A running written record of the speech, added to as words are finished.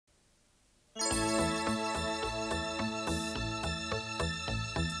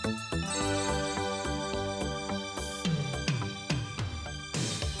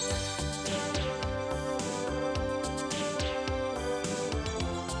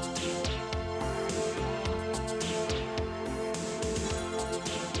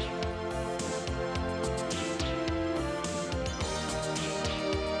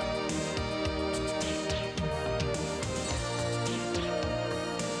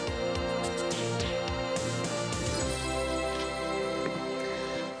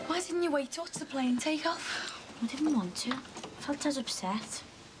you wait till the plane take off? I didn't want to. I felt as upset.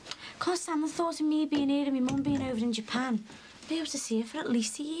 Can't stand the thought of me being here and my mum being over in Japan. Be able to see her for at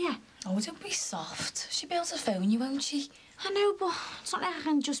least a year. Oh, don't be soft. She'll be able to phone you, won't she? I know, but it's not like I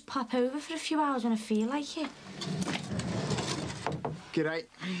can just pop over for a few hours when I feel like it. G'day.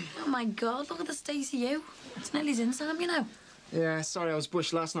 Oh, my God, look at the state of you. It's nearly dinner time, you know. Yeah, sorry I was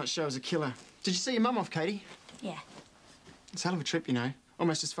bushed. Last night's show was a killer. Did you see your mum off, Katie? Yeah. It's a hell of a trip, you know.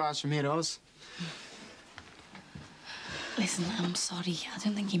 Almost as far as from here to Oz. Listen, I'm sorry. I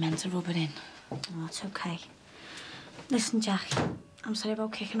don't think you meant to rub it in. Oh, it's okay. Listen, Jack, I'm sorry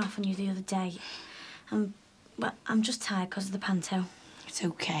about kicking off on you the other day. Well, I'm just tired because of the panto. It's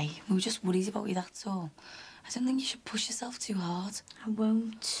okay. We were just worried about you, that's all. I don't think you should push yourself too hard. I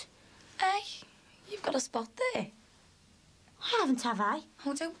won't. Hey, you've got a spot there. I haven't, have I?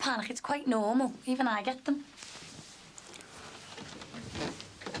 Oh, don't panic. It's quite normal. Even I get them.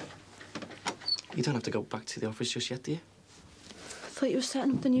 You don't have to go back to the office just yet, do you? I thought you were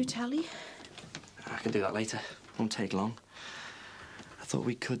setting up the new telly. I can do that later. Won't take long. I thought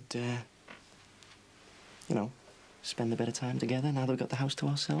we could, you know, spend a bit of time together now that we've got the house to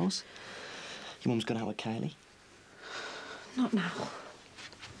ourselves. Your mum's gone out with Kylie. Not now.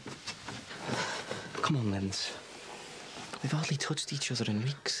 Come on, Linz. We've hardly touched each other in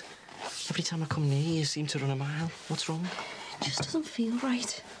weeks. Every time I come near you, you seem to run a mile. What's wrong? It just doesn't feel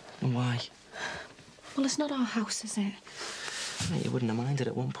right. And why? Well, it's not our house, is it? You wouldn't have minded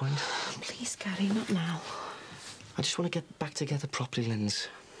at one point. Please, Gary, not now. I just want to get back together properly, Linz.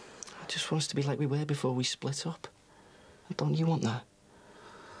 I just want us to be like we were before we split up. Don't you want that?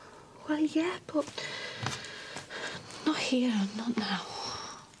 Well, yeah, but not here, not now.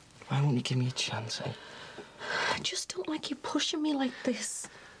 Why won't you give me a chance, eh? I just don't like you pushing me like this.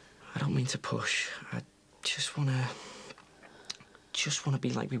 I don't mean to push. I just want to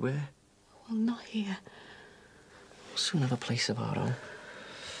be like we were. Well, not here. We'll soon have a place of our own.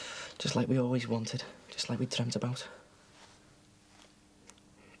 Just like we always wanted. Just like we dreamt about.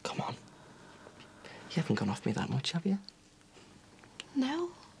 Come on. You haven't gone off me that much, have you?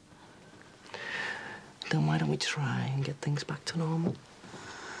 No. Then why don't we try and get things back to normal?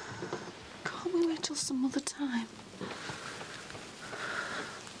 Can't we wait till some other time?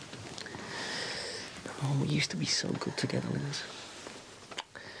 Oh, we used to be so good together, Liz.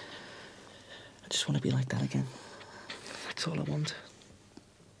 I just want to be like that again. That's all I want.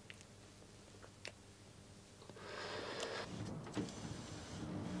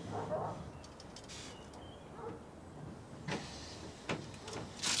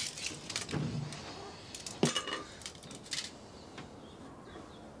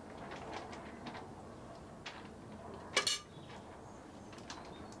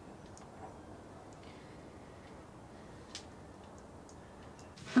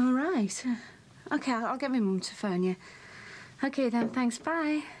 All right. OK, I'll get my mum to phone you. OK, then, thanks.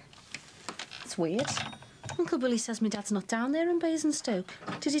 Bye. It's weird. Uncle Billy says my dad's not down there in Basingstoke.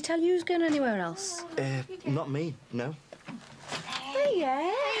 Did he tell you he was going anywhere else? Not me, no. Hey,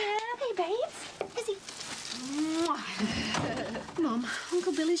 yeah. Hey, babes. Is he... Mum,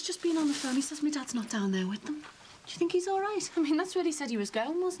 Uncle Billy's just been on the phone. He says my dad's not down there with them. Do you think he's all right? I mean, that's where he said he was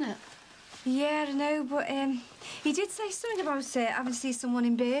going, wasn't it? Yeah, I know, but he did say something about having to see someone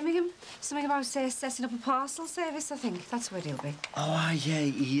in Birmingham. Something about setting up a parcel service, I think. That's where he'll be. Oh, yeah,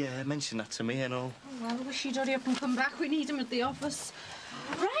 he mentioned that to me and all. Oh, well, I wish he'd hurry up and come back. We need him at the office.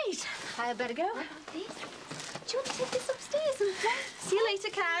 Right, I better go. Do you want to take this upstairs and play? See you later,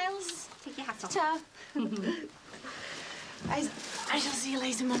 Kyles. Take your hat off. Ta. I shall see you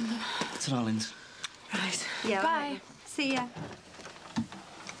later, Mum. It's all, Linz. Right. Yeah, Bye. Right. See ya.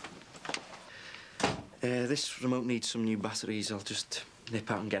 This remote needs some new batteries. I'll just nip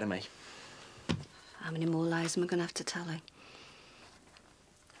out and get them, eh? How many more lies am I going to have to tell her?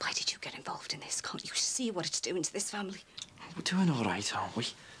 Why did you get involved in this? Can't you see what it's doing to this family? We're doing all right, aren't we?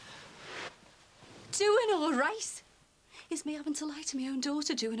 Doing all right? Is me having to lie to my own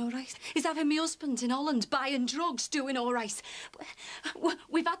daughter doing all right? Is having my husband in Holland buying drugs doing all right?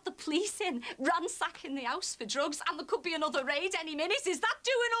 We've had the police in, ransacking the house for drugs, and there could be another raid any minute. Is that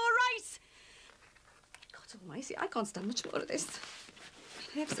doing all right? God almighty, I can't stand much more of this.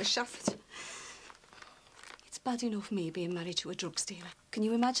 My nerves are shattered. It's bad enough me being married to a drug dealer. Can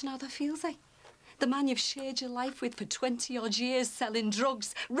you imagine how that feels, eh? The man you've shared your life with for 20-odd years selling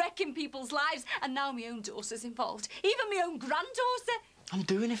drugs, wrecking people's lives, and now my own daughter's involved. Even my own granddaughter. I'm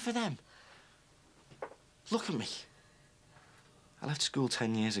doing it for them. Look at me. I left school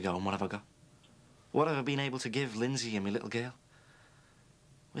 10 years ago, and what have I got? What have I been able to give Lindsay and my little girl?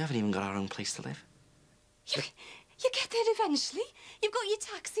 We haven't even got our own place to live. You get there eventually. You've got your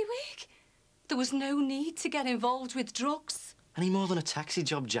taxi work. There was no need to get involved with drugs. Any more than a taxi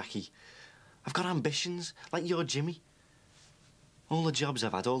job, Jackie. I've got ambitions, like your Jimmy. All the jobs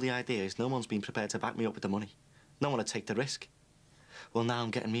I've had, all the ideas, no one's been prepared to back me up with the money. No one would take the risk. Well, now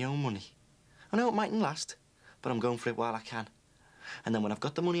I'm getting my own money. I know it mightn't last, but I'm going for it while I can. And then when I've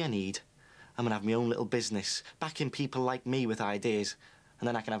got the money I need, I'm gonna have my own little business, backing people like me with ideas. And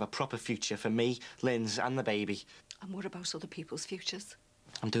then I can have a proper future for me, Lynn's, and the baby. And what about other people's futures?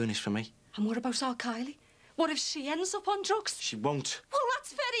 I'm doing this for me. And what about our Kylie? What if she ends up on drugs? She won't. Well,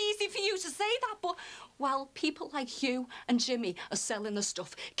 that's very easy for you to say that, but while people like you and Jimmy are selling the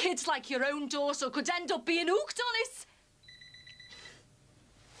stuff, kids like your own daughter could end up being hooked on it.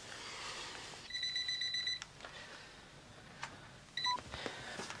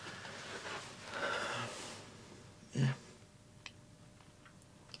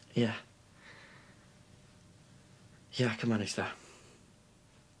 Yeah. Yeah, I can manage that.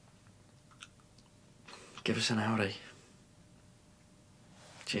 Give us an hour, eh?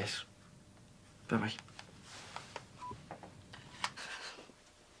 Cheers. Bye-bye.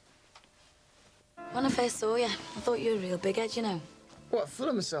 When I first saw you, I thought you were a real big head, you know. What, full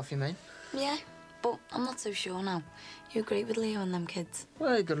of myself, you mean? Yeah, but I'm not so sure now. You're great with Leo and them kids.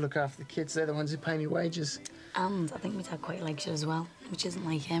 Well, you gotta look after the kids. They're the ones who pay me wages. And I think my dad quite likes you as well, which isn't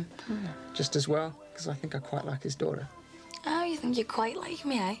like him. Just as well, because I think I quite like his daughter. Oh, you think you quite like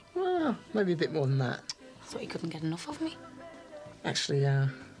me, eh? Well, maybe a bit more than that. I thought you couldn't get enough of me. Actually,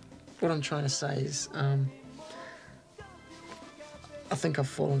 what I'm trying to say is, I think I've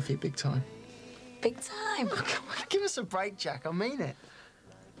fallen for you big time. Big time. Oh, come on, give us a break, Jack. I mean it.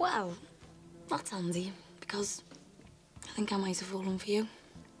 Well, that's handy, because I think I might have fallen for you.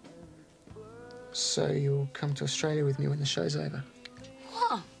 So you'll come to Australia with me when the show's over?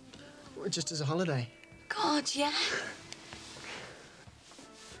 What? Well, just as a holiday. God, yeah.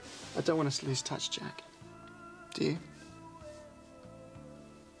 I don't want us to lose touch, Jack. Do you?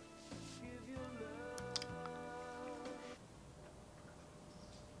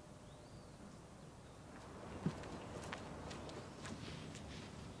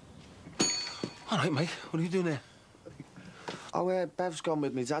 All right, mate. What are you doing there? Oh, Bev's gone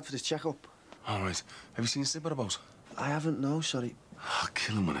with me dad for his checkup. All right. Have you seen Slipper about? I haven't, no, sorry. I'll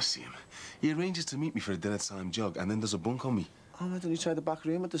kill him when I see him. He arranges to meet me for a dinner-time jog, and then there's a bunk on me. Oh, why don't you try the back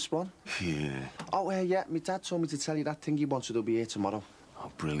room at the Swan? Yeah. Oh, yeah, my dad told me to tell you that thing he wanted will be here tomorrow.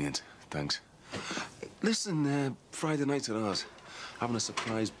 Oh, brilliant. Thanks. Listen, Friday night at ours. Having a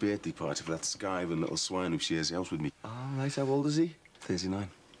surprise birthday party for that skiving little swine who shares the house with me. Oh, right, how old is he? 39.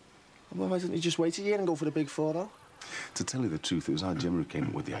 Well, why didn't you just wait a year and go for the big 4-0? To tell you the truth, it was our Gemma who came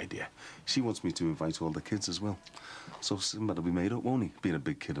up with the idea. She wants me to invite all the kids as well. So somebody'll be made up, won't he? Being a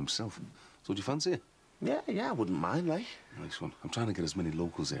big kid himself. So do you fancy it? Yeah, I wouldn't mind, like. Nice one. I'm trying to get as many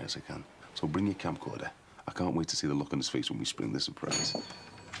locals there as I can. So bring your camcorder. I can't wait to see the look on his face when we spring the surprise.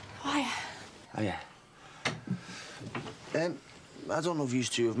 Why? Oh, yeah. I don't know if you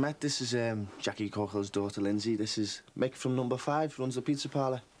two have met. This is Jackie Cockrell's daughter, Lindsay. This is Mick from number 5, runs the pizza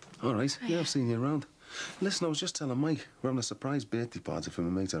parlour. All right. Yeah, I've seen you around. Listen, I was just telling Mike, we're having a surprise birthday party for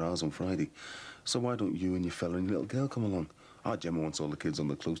my mate at ours on Friday. So why don't you and your fella and your little girl come along? Our Gemma wants all the kids on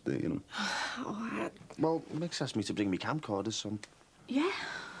the close day, you know. Well, Mick's asked me to bring me camcorders, so... Yeah.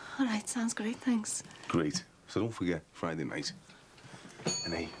 All right, sounds great, thanks. Great. So don't forget, Friday night.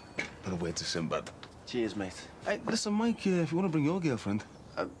 And hey, put a word to Sinbad. Cheers, mate. Hey, listen, Mike, if you want to bring your girlfriend...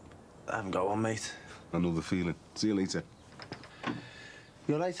 I haven't got one, mate. I know the feeling. See you later.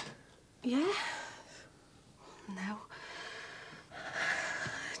 You all right? Yeah. No.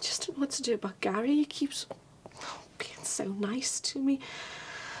 I just don't know what to do about Gary. He keeps being so nice to me.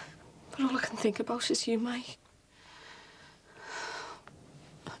 But all I can think about is you, Mike.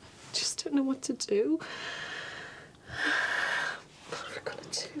 I just don't know what to do. What are we gonna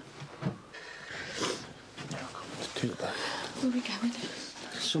do? Do that. Where are we going?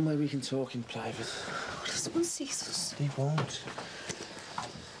 Somewhere we can talk in private. What if someone sees us? They won't.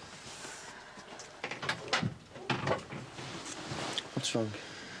 What's wrong?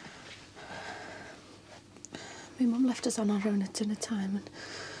 My mum left us on our own at dinner time and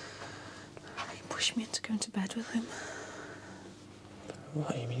he pushed me into going to bed with him.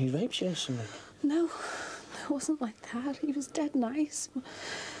 What, you mean he raped you or something? No, it wasn't like that. He was dead nice.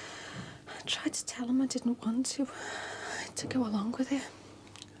 I tried to tell him I didn't want to. I had to go along with it.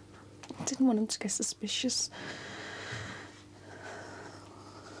 I didn't want him to get suspicious.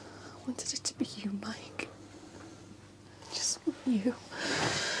 I wanted it to be you, Mike. Just you.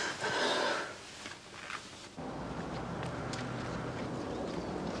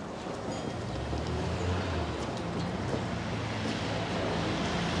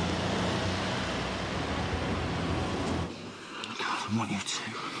 don't want you to.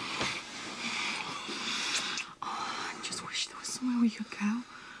 Oh, I just wish there was somewhere we could go.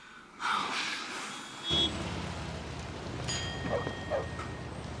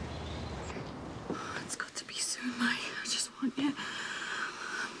 It's got to be soon, Mike. I just want you.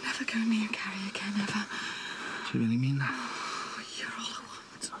 I'm never going near Carrie again, ever. Do you really mean that? Oh, you're all I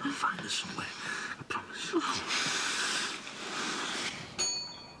want. I'll find us somewhere. I promise.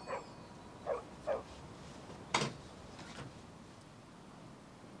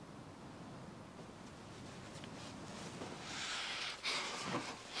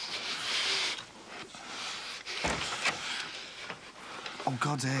 Oh,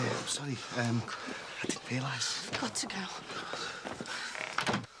 God, I'm sorry. I didn't realise. I've got to go.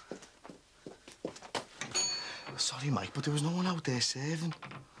 Sorry, Mike, but there was no one out there serving.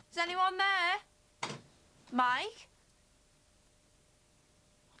 Is anyone there? Mike?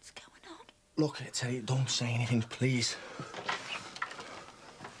 What's going on? Look, Teddy, don't say anything, please.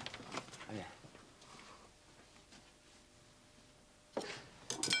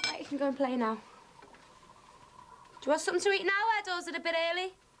 Right, you can go and play now. Do you want something to eat now, Ed, or is it a bit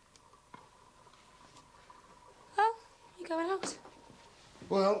early? Oh, you going out?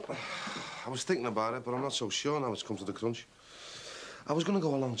 Well, I was thinking about it, but I'm not so sure now it's come to the crunch. I was going to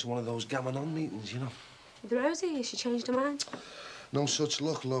go along to one of those gammon-on meetings, you know. With Rosie, she changed her mind. No such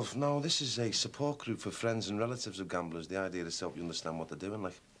luck, love. No, this is a support group for friends and relatives of gamblers. The idea is to help you understand what they're doing,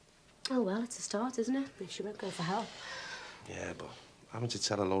 like. Oh, well, it's a start, isn't it? She won't go for help. Yeah, but having to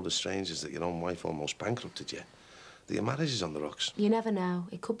tell a load of strangers that your own wife almost bankrupted you, that your marriage is on the rocks. You never know.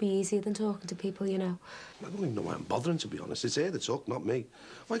 It could be easier than talking to people you know. I don't even know why I'm bothering, to be honest. It's her that's hooked, not me.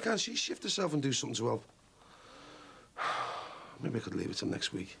 Why can't she shift herself and do something to help? Maybe I could leave it till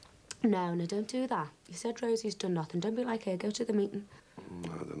next week. No, don't do that. You said Rosie's done nothing. Don't be like her. Go to the meeting. I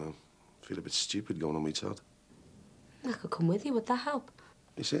don't know. I feel a bit stupid going on my Todd. I could come with you. Would that help?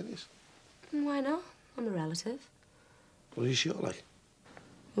 You serious? Why not? I'm a relative. Well, are you sure, like?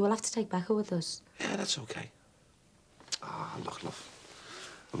 We'll have to take Becca with us. Yeah, that's okay. Ah, look, love.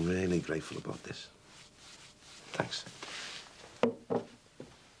 I'm really grateful about this. Thanks.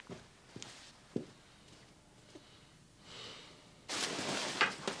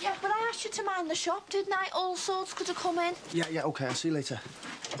 Yeah, but I asked you to mind the shop, didn't I? All sorts could have come in. Yeah, OK, I'll see you later.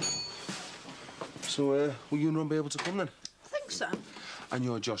 So, will you and Ron be able to come then? I think so. And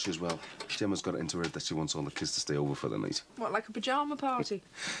you're Josh as well. Gemma's got it into her head that she wants all the kids to stay over for the night. What, like a pyjama party?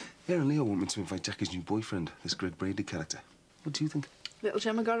 Yeah, and Leo want me to invite Jackie's new boyfriend, this Greg Brady character. What do you think? Little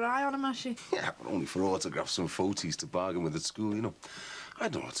Gemma got her eye on him, has she? Yeah, but only for autographs and photos to bargain with at school, you know. I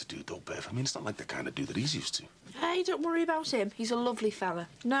don't know what to do, though, Bev. I mean, it's not like the kind of dude that he's used to. Hey, don't worry about him. He's a lovely fella.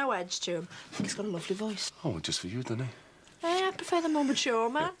 No edge to him. I think he's got a lovely voice. Oh, just for you, doesn't he? Hey, I prefer the more mature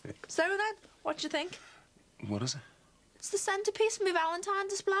man. So then, what do you think? What is it? It's the centrepiece of my Valentine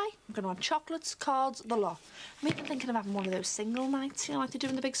display. I'm going to have chocolates, cards, the lot. I'm even thinking of having one of those single nights, you know, like they do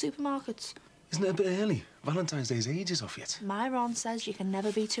in the big supermarkets. Isn't it a bit early? Valentine's Day's ages off yet. My Ron says you can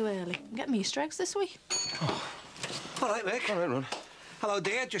never be too early. I'm getting me Easter eggs this week. Oh. All right, Mick. All right, Ron. Hello,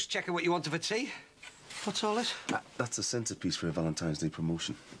 dear. Just checking what you wanted for tea. What's all this? That's a centrepiece for a Valentine's Day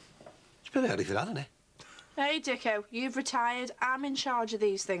promotion. It's a bit early for that, isn't it? Hey, Dicko, you've retired. I'm in charge of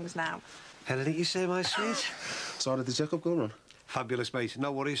these things now. Anything you say, my sweet? So how did the check-up go, Ron? Fabulous, mate.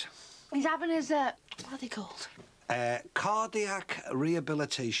 No worries. He's having his, what are they called? Cardiac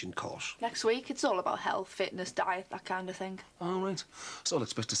rehabilitation course. Next week. It's all about health, fitness, diet, that kind of thing. All right. So I'll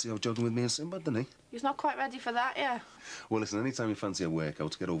expect to see you out jogging with me and Sinbad, then, eh? He's not quite ready for that, yeah. Well, listen, anytime you fancy a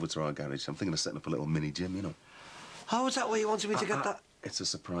workout, get over to our garage. I'm thinking of setting up a little mini gym, you know. How is that where you wanted me to get that? It's a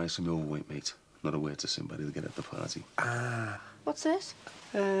surprise from your overweight mate. Not a word to Sinbad, he'll get at the party. What's this?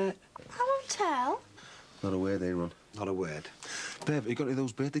 I won't tell. Not a word, eh, Ron? Not a word. Bev, you got any of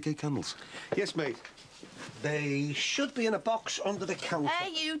those birthday cake candles? Yes, mate. They should be in a box under the counter.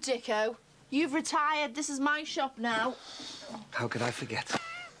 Hey, you, Dicko. You've retired. This is my shop now. How could I forget?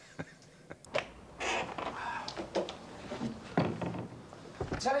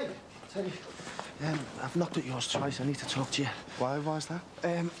 Teddy! I've knocked at yours twice. I need to talk to you. Why's that?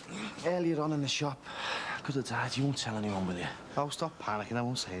 Earlier on in the shop, I could have died. You won't tell anyone, will you? Oh, stop panicking. I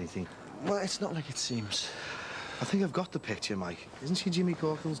won't say anything. Well, it's not like it seems. I think I've got the picture, Mike. Isn't she Jimmy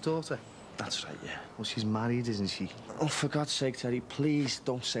Corkill's daughter? That's right, yeah. Well, she's married, isn't she? Oh, for God's sake, Teddy, please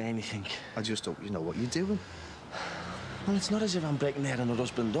don't say anything. I just hope you know what you're doing. Well, it's not as if I'm breaking her and her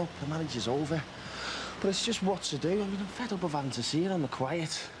husband up. The marriage is over. But it's just what to do. I mean, I'm fed up of having to see her on the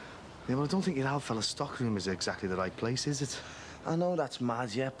quiet. Yeah, well, I don't think your old fella's stockroom is exactly the right place, is it? I know that's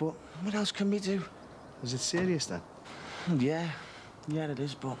mad, yeah, but what else can we do? Is it serious, then? Yeah, it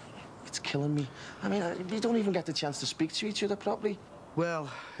is, but It's killing me. I mean, you don't even get the chance to speak to each other properly. Well,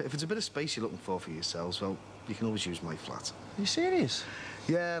 if it's a bit of space you're looking for yourselves, well, you can always use my flat. Are you serious?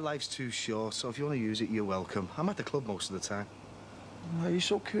 Yeah, life's too short, so if you want to use it, you're welcome. I'm at the club most of the time. Why are you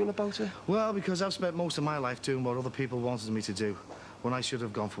so cool about it? Well, because I've spent most of my life doing what other people wanted me to do, when I should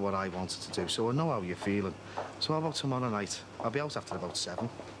have gone for what I wanted to do, so I know how you're feeling. So how about tomorrow night? I'll be out after about 7.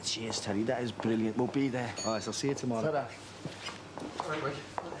 Cheers, Terry. That is brilliant. We'll be there. All right, I'll see you tomorrow. Ta-da. All right,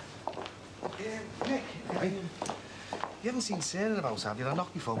 Nick, you haven't seen Sarah about, have you? I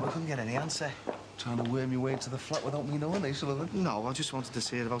knocked before, but I couldn't get any answer. Trying to worm your way into the flat without me knowing, eh, Sullivan? No, I just wanted to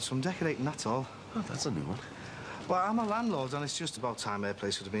see her about some decorating, that's all. Oh, that's a new one. Well, I'm a landlord, and it's just about time her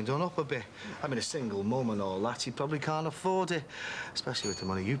place would have been done up a bit. I mean, a single mum and all that, she probably can't afford it, especially with the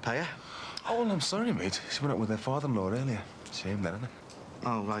money you pay her. Oh, well, I'm sorry, mate. She went out with her father-in-law earlier. Shame then, isn't it?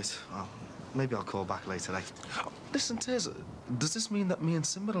 Oh, right. Well, maybe I'll call back later, eh? Oh, listen, Tez, does this mean that me and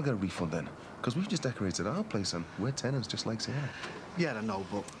Simba will get a refund then? Because we've just decorated our place and we're tenants just like Sarah. Yeah, I know,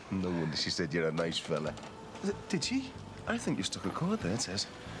 but... No wonder she said you're a nice fella. Did she? I think you struck a chord there, Tez.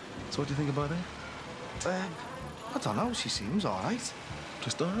 So what do you think about her? I don't know. She seems all right.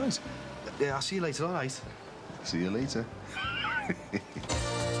 Just all right? Yeah, I'll see you later, all right? See you later.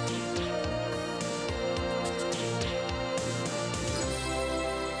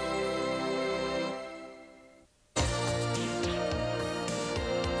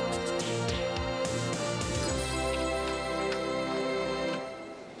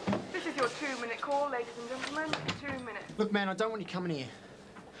 This is your 2-minute call, ladies and gentlemen. 2 minutes. Look, man, I don't want you coming here.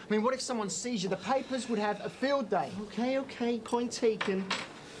 I mean, what if someone sees you? The papers would have a field day. Okay, point taken.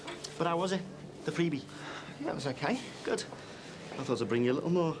 But how was it? The freebie? Yeah, it was okay. Good. I thought I'd bring you a little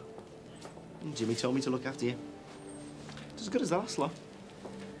more. Jimmy told me to look after you. It's as good as the last lot.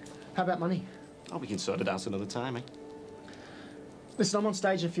 How about money? Oh, we can sort it out another time, eh? Listen, I'm on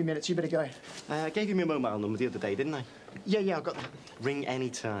stage in a few minutes. You better go. I gave you my mobile number the other day, didn't I? Yeah, I've got that. Ring any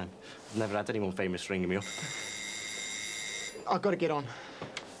time. I've never had anyone famous ringing me up. I've got to get on.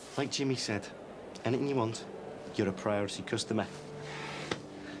 Like Jimmy said, anything you want, you're a priority customer.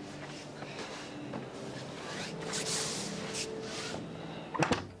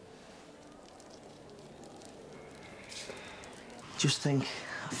 Just think,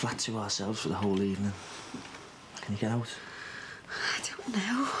 a flat to ourselves for the whole evening. Can you get out? I don't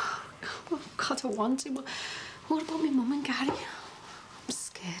know. Oh, God, I want to. But what about my mum and Gary? I'm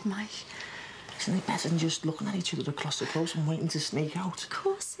scared, Mike. Isn't it better than just looking at each other across the close and waiting to sneak out? Of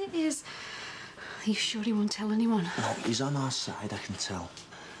course it is. Are you sure he won't tell anyone? No, he's on our side, I can tell.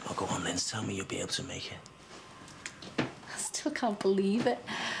 Oh, go on, then. Tell me you'll be able to make it. I still can't believe it.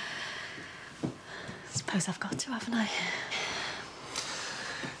 I suppose I've got to, haven't I?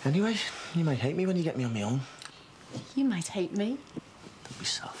 Anyway, you might hate me when you get me on my own. You might hate me. Don't be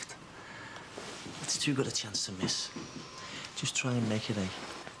soft. It's too good a chance to miss. Just try and make it, eh?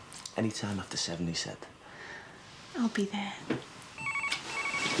 Any time after 7, he said. I'll be there.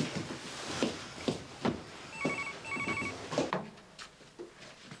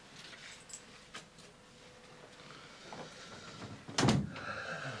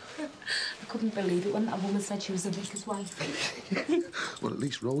 I couldn't believe it when that woman said she was the vicar's wife. Well, at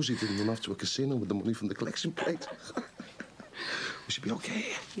least Rosie didn't run off to a casino with the money from the collection plate. We should be okay.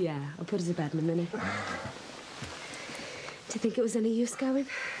 Yeah, I'll put her to bed in a minute. Do you think it was any use going?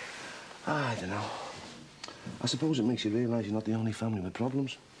 I don't know. I suppose it makes you realise you're not the only family with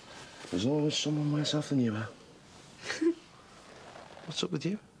problems. There's always someone worse off than you are. What's up with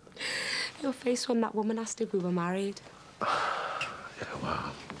you? Your face when that woman asked if we were married. Yeah,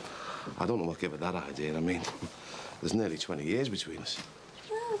 well, I don't know what gave her that idea. I mean, there's nearly 20 years between us.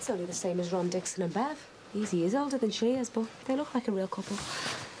 Well, it's only the same as Ron Dixon and Bev. He's years older than she is, but they look like a real couple.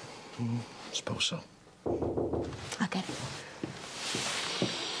 Suppose so. I'll get it.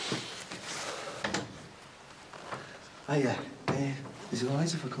 Hiya. Is it all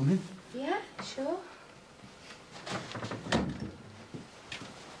right if I come in? Yeah, sure.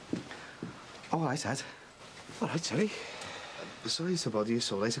 All right, Ed. All right, Terry. Sorry to bother you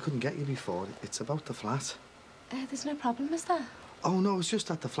so late. I couldn't get you before. It's about the flat. There's no problem, is there? Oh, no, it's just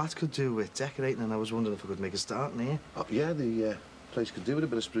that the flat could do with decorating, and I was wondering if I could make a start in here. Oh, yeah, the place could do with a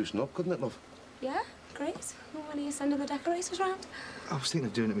bit of sprucing up, couldn't it, love? Yeah, great. Well, when are you sending the decorators round? I was thinking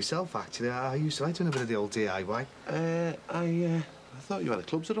of doing it myself, actually. I used to like doing a bit of the old DIY. I thought you had a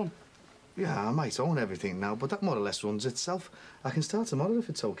club to run. Yeah, I might own everything now, but that more or less runs itself. I can start tomorrow if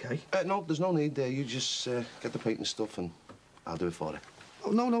it's okay. No, there's no need there. You just get the paint and stuff and I'll do it for you.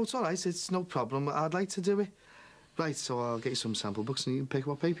 Oh, no, it's all right. It's no problem. I'd like to do it. Right, so I'll get you some sample books and you can pick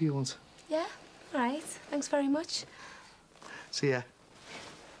what paper you want. Yeah, all right. Thanks very much. See ya.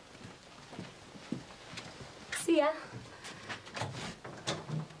 See ya.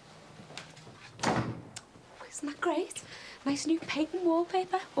 Isn't that great? Nice new paint and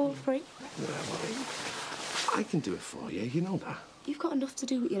wallpaper, all free. Yeah, well, I can do it for you, you know that. You've got enough to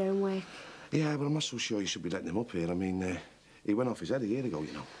do with your own work. Yeah, but I'm not so sure you should be letting him up here. I mean, he went off his head a year ago,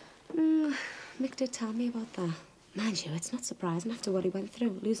 you know. Mick did tell me about that. Mind you, it's not surprising after what he went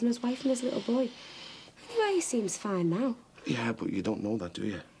through, losing his wife and his little boy. Anyway, he seems fine now. Yeah, but you don't know that, do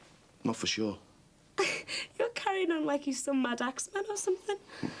you? Not for sure. You're carrying on like he's some mad axeman or something.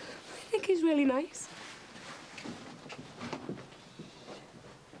 I think he's really nice.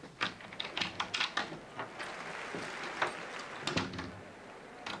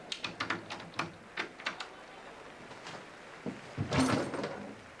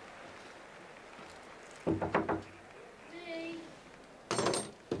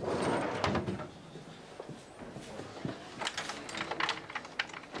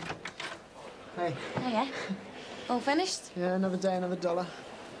 Hey. Hiya. All finished? Yeah, another day, another dollar.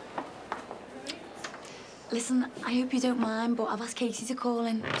 Listen, I hope you don't mind, but I've asked Katie to call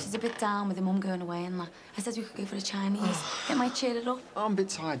in. She's a bit down with her mum going away and that. I said we could go for a Chinese. It might cheer it up. I'm a bit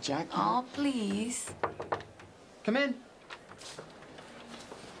tired, Jack. Oh, please. Come in.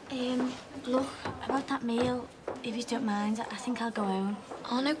 Look, about that meal, if you don't mind, I think I'll go home.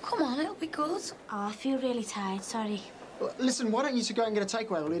 Oh, no, come on, it'll be good. Oh, I feel really tired, sorry. Well, listen, why don't you two go and get a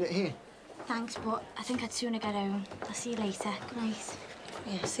takeaway? We'll eat it here. Thanks, but I think I'd sooner get home. I'll see you later. Good night.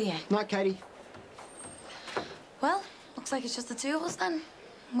 Yeah, see ya. Night, Katie. Well, looks like it's just the two of us then.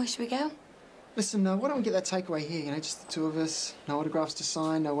 Where should we go? Listen, why don't we get that takeaway here? You know, just the two of us. No autographs to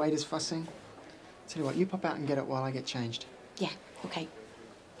sign, no waiters fussing. Tell you what, you pop out and get it while I get changed. Yeah, OK.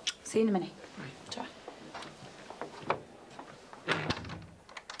 See you in a minute. Right. Ta-ra.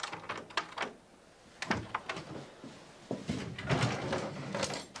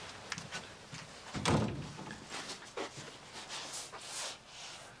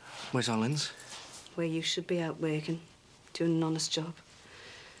 Where's Ollins? Where you should be out working, doing an honest job.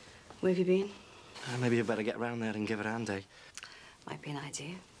 Where have you been? Maybe you better get round there and give it a hand, eh? Might be an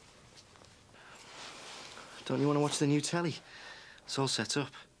idea. Don't you want to watch the new telly? It's all set up.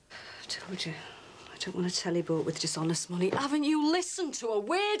 I told you, I don't want a telly bought with dishonest money. Haven't you listened to a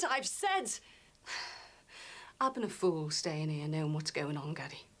word I've said? I've been a fool staying here knowing what's going on,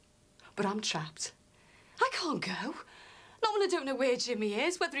 Gaddy. But I'm trapped. I can't go. Not when I don't know where Jimmy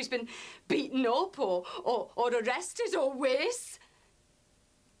is, whether he's been beaten up or arrested or worse.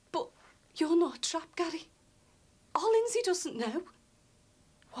 But you're not trapped, Gaddy. All Lindsay doesn't know.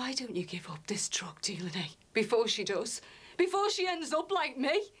 Why don't you give up this drug dealing, eh? Before she does. Before she ends up like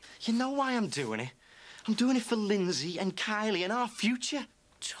me. You know why I'm doing it? I'm doing it for Lindsay and Kylie and our future.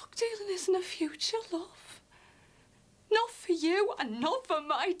 Drug dealing isn't a future, love. Not for you and not for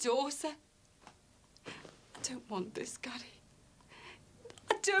my daughter. I don't want this, Gaddy.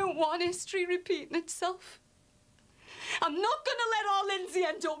 I don't want history repeating itself. I'm not going to let our Lindsay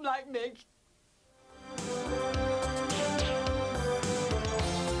end up like me.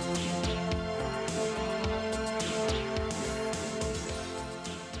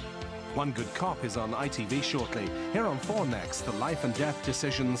 One Good Cop is on ITV shortly. Here on 4 next, the life and death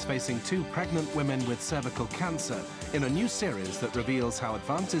decisions facing 2 pregnant women with cervical cancer in a new series that reveals how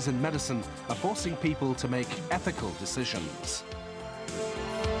advances in medicine are forcing people to make ethical decisions.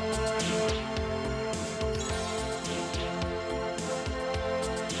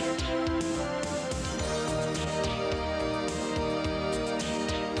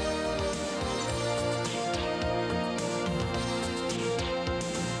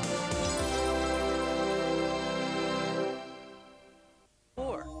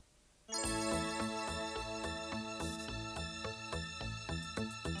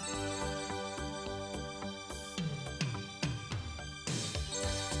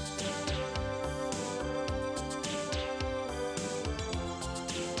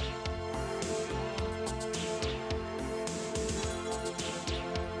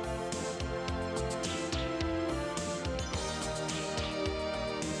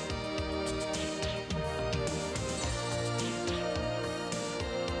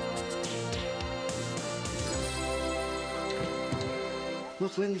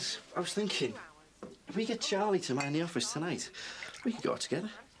 Look, Linz, I was thinking, if we get Charlie to mind the office tonight, we could go out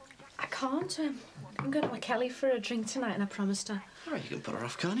together. I can't. I'm going to Kelly for a drink tonight and I promised her. All right, you can put her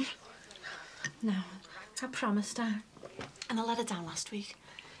off, can't you? No, I promised her. And I let her down last week.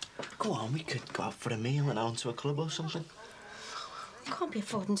 Go on, we could go out for a meal and out to a club or something. You can't be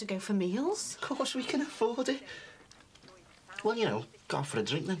affording to go for meals. Of course we can afford it. Well, you know, go out for a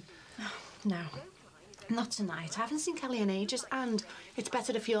drink then. No. Not tonight. I haven't seen Kelly in ages, and it's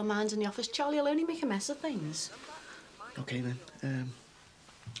better if your mind's in the office. Charlie will only make a mess of things. OK, then.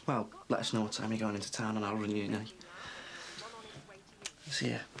 Well, let us know what time you're going into town and I'll ring you, Nelly. See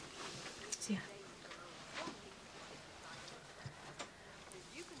ya. See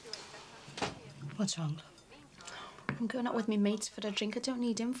ya. What's wrong? I'm going out with me mates for a drink. I don't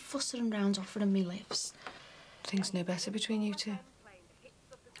need him fussing around offering me lifts. Things no better between you two?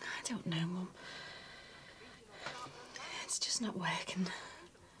 I don't know, Mum. It's just not working.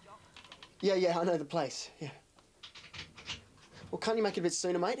 Yeah, I know the place, yeah. Well, can't you make it a bit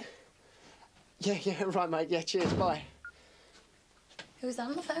sooner, mate? Yeah, right, mate. Yeah, cheers, bye. Who's that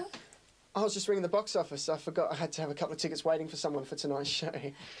on the phone? I was just ringing the box office. I forgot I had to have a couple of tickets waiting for someone for tonight's show.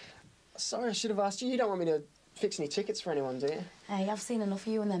 Sorry, I should have asked you. You don't want me to fix any tickets for anyone, do you? Hey, I've seen enough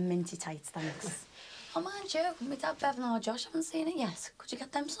of you and them minty tights, thanks. Oh, mind you, my dad, Bevan or Josh haven't seen it yet. Could you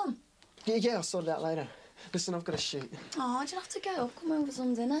get them some? Yeah, I'll sort it out later. Listen, I've got to shoot. Oh, do you have to go? Come home for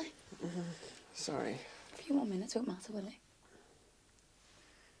some dinner. Sorry. A few more minutes won't matter, will it?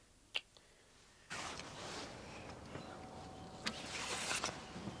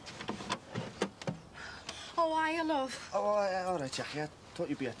 Oh, hiya, love. Oh, all right, Jackie. I thought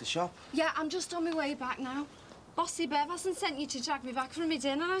you'd be at the shop. Yeah, I'm just on my way back now. Bossy Bev hasn't sent you to drag me back from my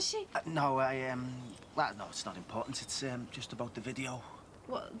dinner, has she? No, well, no, it's not important. It's just about the video.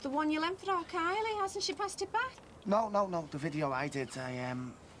 What, the one you lent for our Kylie? Hasn't she passed it back? No, the video I did.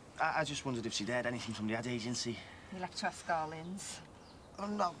 I just wondered if she'd heard anything from the ad agency. You'll have to ask Garlin's. Oh,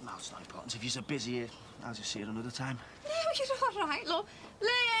 no, it's not important. If you're busy, I'll just see her another time. No, you're all right, love.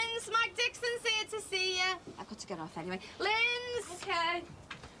 Linz, Mike Dixon's here to see you. I've got to get off anyway. Linz! OK.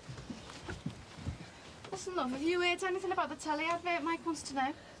 Listen, love, have you heard anything about the telly advert Mike wants to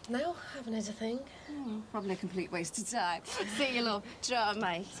know? No, haven't heard a thing. Probably a complete waste of time. See you, love. Draw,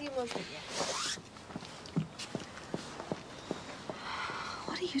 mate. See you, Mum.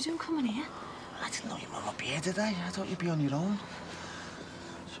 What are you doing coming here? I didn't know your mum would be here today. I thought you'd be on your own.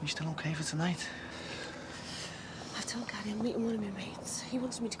 So you still OK for tonight? I've told Gary I'm meeting one of my mates. He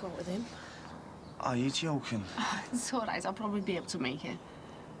wants me to go out with him. Are you joking? It's all right. I'll probably be able to make it.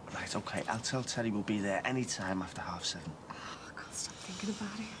 Right, OK. I'll tell Terry we'll be there any time after 7:30. Oh, I can't stop thinking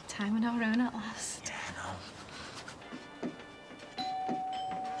about it. Time on our own at last. Yeah, I know.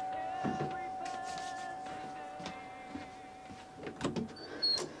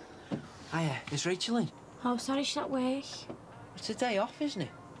 Hiya, is Rachel in? Oh, sorry, she's at work. It's a day off, isn't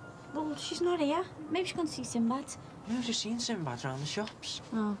it? Well, she's not here. Maybe she's gone to see Sinbad. Yeah, I've just seen Sinbad round the shops.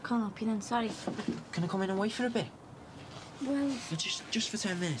 Oh, can't help you then, sorry. Can I come in and wait for a bit? Well... No, just for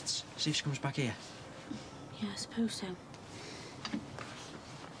 10 minutes. See if she comes back here. Yeah, I suppose so.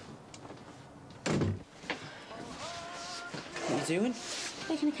 What are you doing?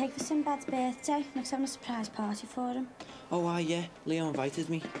 Making a cake for Sinbad's birthday. Next having a surprise party for him. Oh, yeah. Leo invited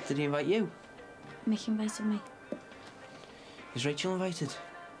me. Did he invite you? Mick invited me. Is Rachel invited?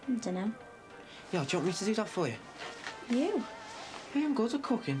 I dunno. Yeah, do you want me to do that for you? You? Hey, I'm good at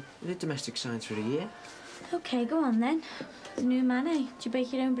cooking. I did domestic science for a year. OK, go on then. The new man, eh? Do you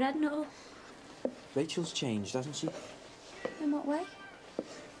bake your own bread and all? Rachel's changed, hasn't she? In what way?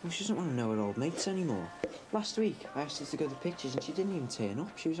 Well, she doesn't want to know her old mates anymore. Last week, I asked her to go to the pictures and she didn't even turn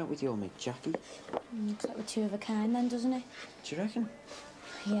up. She was out with your mate, Jackie. Looks like we're two of a kind then, doesn't it? Do you reckon?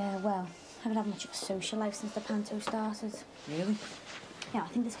 Yeah, well, I haven't had much of a social life since the panto started. Really? Yeah, I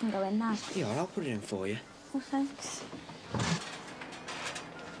think this can go in now. Yeah, I'll put it in for you. Oh, thanks.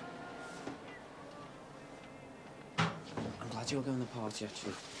 I'm glad you're going to the party,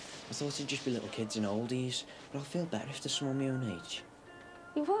 actually. I thought it'd just be little kids and oldies, but I'll feel better if there's someone my own age.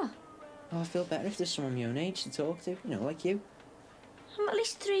 You what? Oh, I feel better if there's someone my own age to talk to, you know, like you. I'm at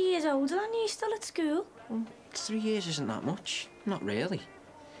least 3 years older than you, still at school. Well, 3 years isn't that much. Not really.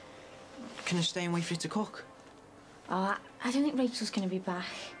 Can I stay and wait for you to cook? Oh, I don't think Rachel's going to be back.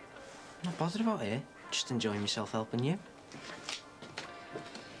 I'm not bothered about her. Just enjoying myself helping you.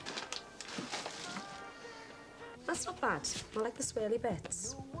 That's not bad. I like the swirly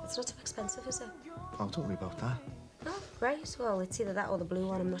bits. It's not too expensive, is it? Oh, don't worry about that. Oh, right. Well, it's either that or the blue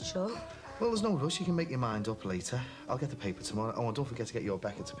one, I'm not sure. Well, there's no rush. You can make your mind up later. I'll get the paper tomorrow. Oh, and don't forget to get your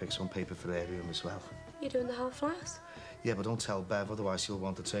Becca to pick some paper for their room as well. You're doing the whole flat? Yeah, but don't tell Bev, otherwise she'll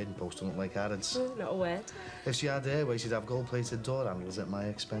want the trading post to look like Harrods. Not a word. If she had her way, she'd have gold-plated door handles at my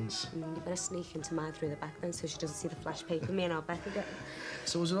expense. You better sneak into mine through the back then so she doesn't see the flash paper me and our Becca get.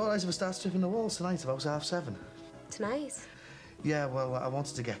 So is it all right if I start stripping the walls tonight about 7:30? Tonight? Yeah, well, I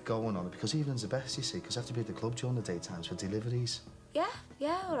wanted to get going on it because evening's the best, you see, because I have to be at the club during the daytimes for deliveries.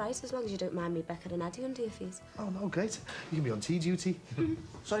 Yeah, all right, as long as you don't mind me Becca and Eddie under your feet. Oh, no, great. You can be on tea duty.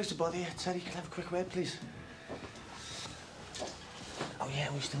 Sorry to bother you. Terry, can I have a quick word, please? Oh, yeah,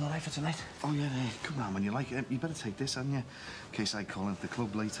 are we still all right for tonight? Oh, yeah, come round when you like. You better take this, hadn't you? In case I call into the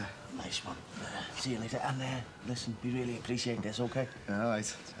club later. Nice one. See you later. And, listen, we really appreciate this, OK? Yeah, all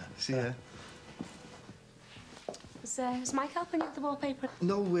right. See ya. Was Mike helping you with the wallpaper?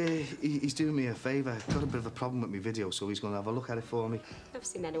 No, he's doing me a favour. Got a bit of a problem with my video, so he's going to have a look at it for me. Never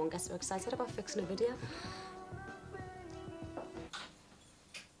seen anyone get so excited about fixing a video.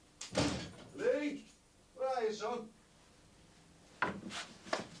 Lee, where are you, son?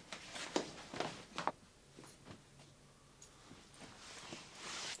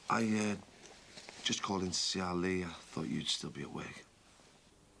 I just called in to see how Lee. I thought you'd still be at work.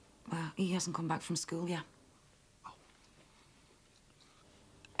 Well, he hasn't come back from school yet.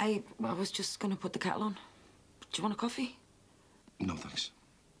 I was just going to put the kettle on. Do you want a coffee? No, thanks.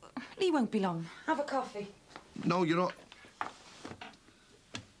 Lee won't be long. Have a coffee. No, you're not.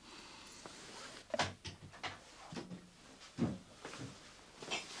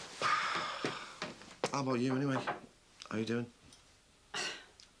 How about you, anyway? How you doing?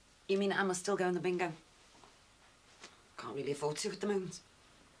 You mean I must still go in the bingo? Can't really afford to at the moment.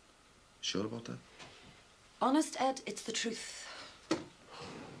 Sure about that? Honest, Ed, it's the truth.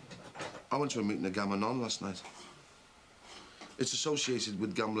 I went to a meeting of Gammon last night. It's associated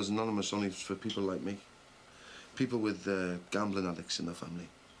with Gamblers Anonymous, only for people like me. People with gambling addicts in their family.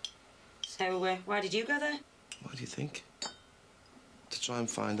 So, why did you go there? Why do you think? To try and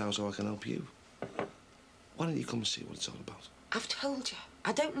find out how I can help you. Why don't you come and see what it's all about? I've told you,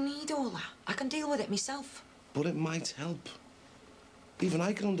 I don't need all that. I can deal with it myself. But it might help. Even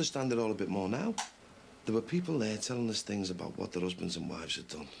I can understand it all a bit more now. There were people there telling us things about what their husbands and wives had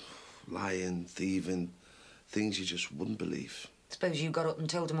done. Lying, thieving, things you just wouldn't believe. Suppose you got up and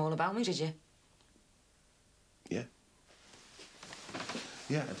told them all about me, did you? Yeah.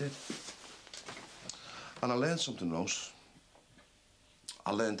 Yeah, I did. And I learned something, Rose.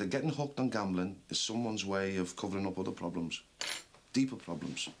 I learned that getting hooked on gambling is someone's way of covering up other problems. Deeper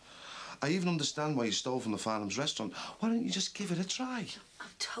problems. I even understand why you stole from the Farnham's restaurant. Why don't you just give it a try?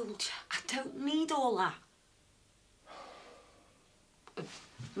 I've told you, I don't need all that.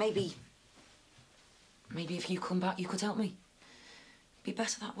 Maybe if you come back, you could help me. Be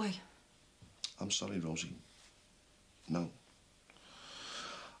better that way. I'm sorry, Rosie. No.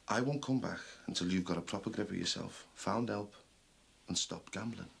 I won't come back until you've got a proper grip of yourself, found help, and stopped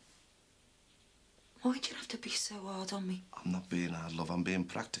gambling. Why do you have to be so hard on me? I'm not being hard, love. I'm being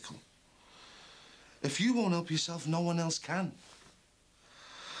practical. If you won't help yourself, no one else can.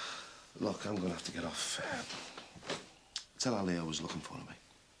 Look, I'm going to have to get off. Tell Ali I was looking for me.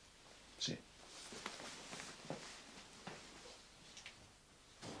 See you.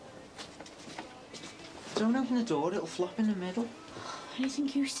 Don't open the door, it'll flop in the middle. Anything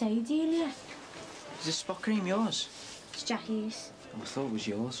you say, Delia? Is this spot cream yours? It's Jackie's. Oh, I thought it was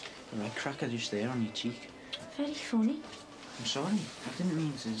yours. The red cracker just there on your cheek. Very funny. I'm sorry, I didn't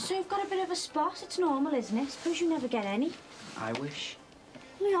mean to... So you've got a bit of a spot, it's normal, isn't it? Suppose you never get any. I wish.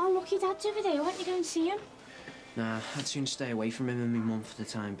 We are lucky Dad's over there, why don't you go and see him? Nah, I'd soon stay away from him and my mum for the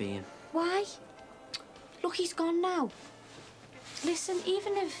time being. Why? Look, he's gone now. Listen,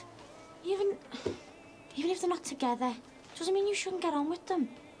 even if they're not together, doesn't mean you shouldn't get on with them.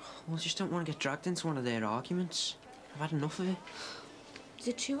 Well, I just don't want to get dragged into one of their arguments. I've had enough of it. Is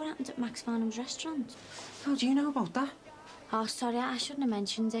it true what happened at Max Farnham's restaurant? How do you know about that? Oh, sorry, I shouldn't have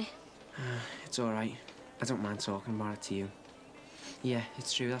mentioned it. It's all right. I don't mind talking about it to you. Yeah,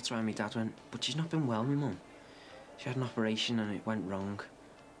 it's true, that's why my dad went. But she's not been well, my mum. She had an operation and it went wrong.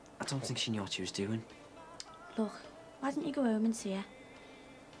 I don't think she knew what she was doing. Look, why don't you go home and see her?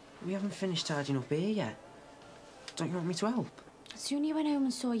 We haven't finished tidying up here yet. Don't you want me to help? Soon you went home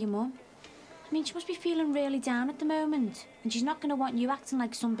and saw your mum. I mean, she must be feeling really down at the moment. And she's not going to want you acting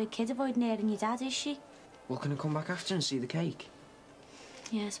like some big kid avoiding hearing your dad, is she? Well, can I come back after and see the cake?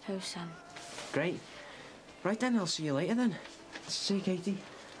 Yeah, I suppose so. Great. Right then, I'll see you later then. See you, Katie.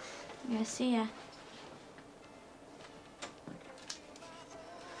 Yeah, see ya.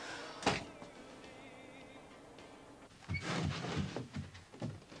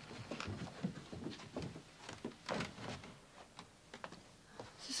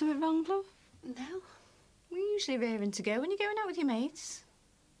 Is there something wrong, love? No. We're usually raring to go when you're going out with your mates.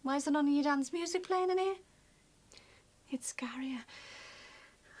 Why is there none of your dance music playing in here? It's Gary.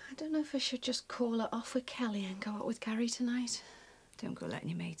 I don't know if I should just call it off with Kelly and go out with Gary tonight. Don't go letting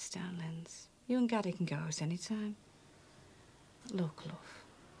your mates down, Linz. You and Gary can go out any time. Look, love,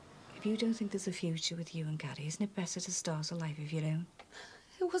 If you don't think there's a future with you and Gary, isn't it better to start a life of your own?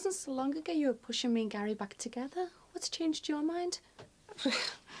 It wasn't so long ago you were pushing me and Gary back together. What's changed your mind? All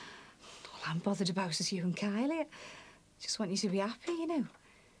I'm bothered about is you and Kylie. I just want you to be happy, you know.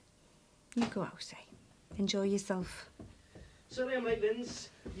 You go out, eh? Enjoy yourself. Sorry I'm late, Linz.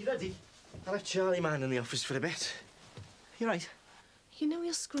 You ready? I left Charlie mine in the office for a bit. You right? You know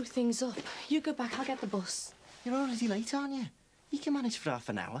he'll screw things up. You go back, I'll get the bus. You're already late, aren't you? You can manage for half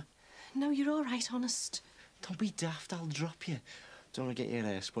an hour. No, you're all right, honest. Don't be daft, I'll drop you. Don't want to get your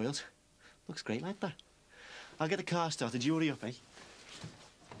hair spoiled. Looks great like that. I'll get the car started. You hurry up, eh?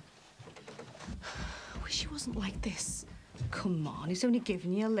 I wish he wasn't like this. Come on, he's only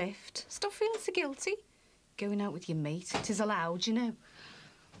giving you a lift. Stop feeling so guilty. Going out with your mate, it is allowed, you know.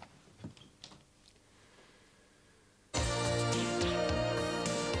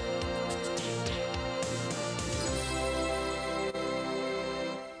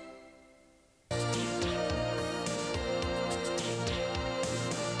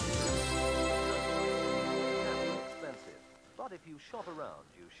 But if you shop around,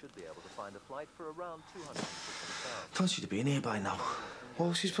 you should be able to find a flight for around £250. Thought she'd have been here by now.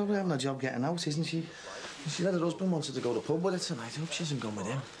 Well, she's probably having a job getting out, isn't she? She said her husband wanted to go to the pub with her tonight. I hope she hasn't gone with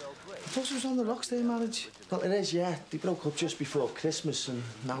him. I thought it was on the rocks, their marriage. Well, it is, yeah. They broke up just before Christmas, and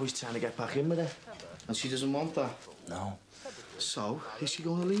now he's trying to get back in with her. And she doesn't want that? No. So, is she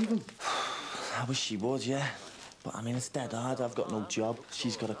going to leave him? I wish she would, yeah. But, I mean, it's dead hard. I've got no job.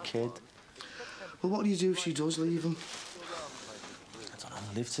 She's got a kid. Well, what do you do if she does leave him? I don't know,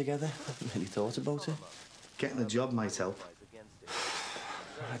 live together. I haven't really thought about it. Getting a job might help.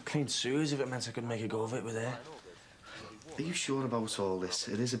 I'd clean sewers if it meant I could make a go of it with her. Are you sure about all this?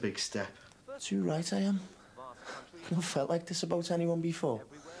 It is a big step. Too right I am. I've not felt like this about anyone before.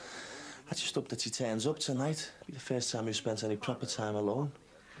 I just hope that she turns up tonight. It'll be the first time we've spent any proper time alone.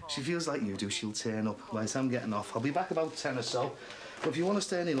 She feels like you do, she'll turn up. By the time I'm getting off, I'll be back about 10 or so. But if you want to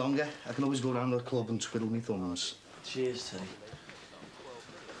stay any longer, I can always go round to the club and twiddle my thumbs. Cheers, Teddy.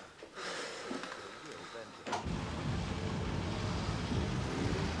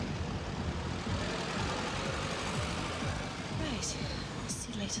 Right.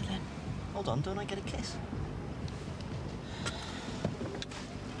 See you later then. Hold on, don't I get a kiss? Do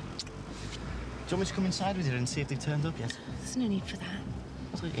you want me to come inside with you and see if they've turned up yet? There's no need for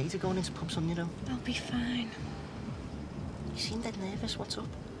that. So you hate going into pubs on your own? I'll be fine. You seem dead nervous. What's up?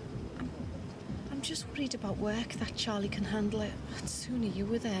 I'm just worried about work, that Charlie can handle it. The sooner you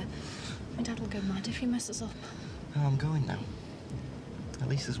were there, my dad will go mad if he messes up. Oh, I'm going now. At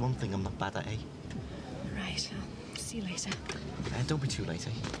least there's one thing I'm not bad at, eh? Right, I'll see you later. Don't be too late,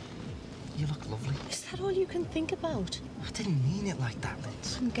 eh? You look lovely. Is that all you can think about? I didn't mean it like that,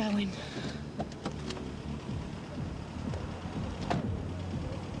 Liz. I'm going.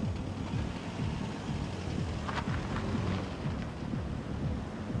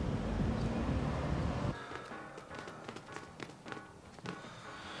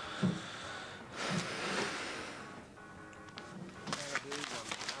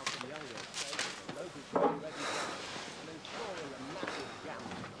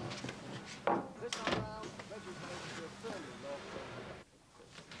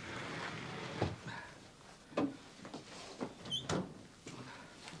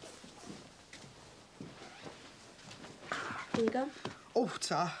 Here you go. Oh,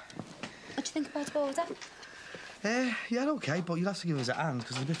 Ta. What do you think about order? Yeah, OK, but you'll have to give us a hand,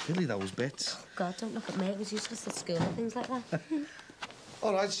 because it's a bit fiddly, those bits. God, don't look at me. It was useless at school and things like that.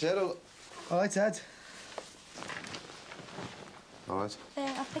 All right, Cheryl. All right, Ed. All right.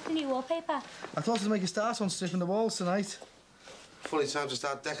 I'll pick the new wallpaper. I thought to make a start on stripping the walls tonight. Funny time to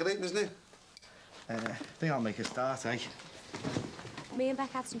start decorating, isn't it? I think I'll make a start, eh? Me and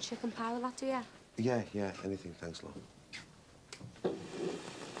Beck had some chicken pie, will that do ya? Yeah, anything, thanks, love.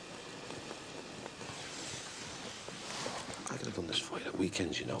 I could have done this for you at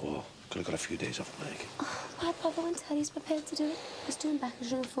weekends, you know, or could have got a few days off work. Oh, why bother when Teddy's prepared to do it? He's doing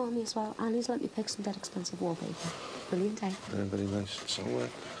Becca's room for me as well, and he's let me pick some dead expensive wallpaper. Brilliant, eh? Very nice. So, we're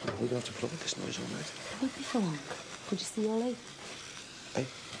going to have to put up with this noise all night. Won't be for long. Did you see Ollie? Hey?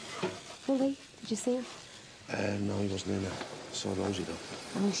 Ollie, did you see him? No, he wasn't in there. I saw Rosie,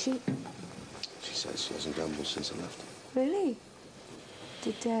 though. How is she? She says she hasn't gambled since I left. Really?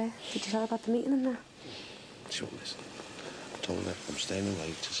 Did you tell her about the meeting and that? She won't listen. I told her I'm staying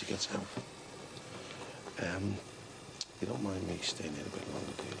away till she gets help. You don't mind me staying here a bit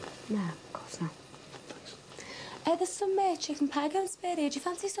longer, do you? No, of course not. Thanks. There's some chicken pie going spare here. Do you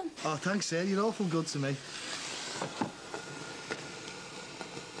fancy some? Oh, thanks, sir. You're awful good to me.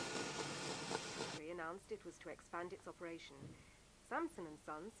 Announced it was to expand its operation. Samson &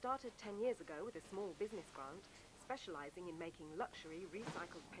 Sons started 10 years ago with a small business grant, specialising in making luxury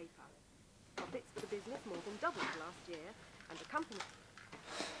recycled paper. Profits for the business more than doubled last year, and the company...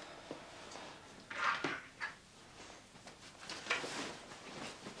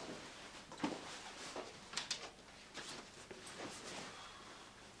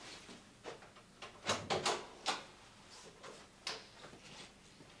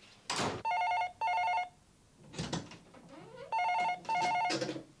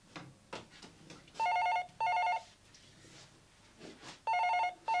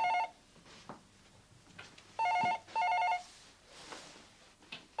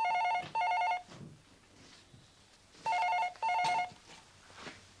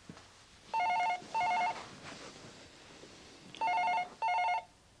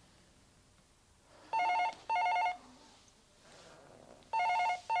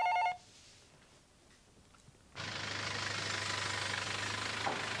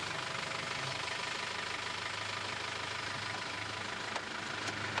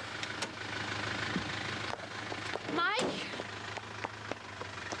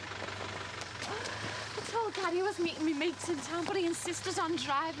 Gary was meeting me mates in town, but he insisted on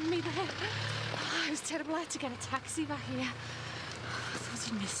driving me there. Oh, it was terrible. I had to get a taxi back here. I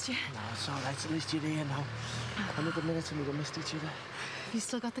thought he'd missed you. No, it's all right. At least you're here now. Another minute and we'd have missed each other. You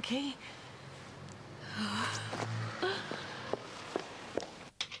still got the key?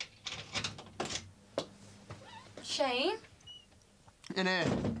 Shane? In here.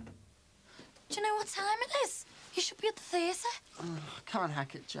 Do you know what time it is? You should be at the theatre. I can't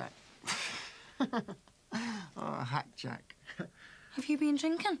hack it, Jack. Oh, hack Jack. Have you been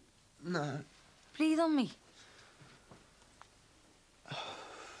drinking? No. Breathe on me.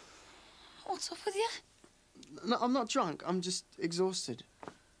 What's up with you? No, I'm not drunk. I'm just exhausted.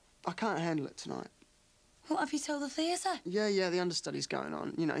 I can't handle it tonight. What have you told the theatre? Yeah, the understudy's going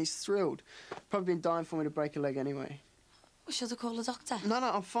on. You know, he's thrilled. Probably been dying for me to break a leg anyway. We should have called a doctor. No,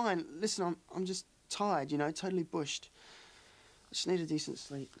 I'm fine. Listen, I'm just tired, you know, totally bushed. I just need a decent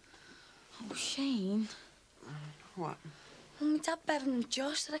sleep. Oh, Shane. What? Well, my dad, Bevan and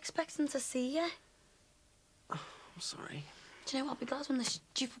Josh, they're expecting to see you. I'm sorry. Do you know what? I'll be glad when the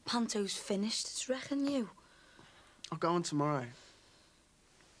stupid panto's finished. It's wrecking you. I'll go on tomorrow.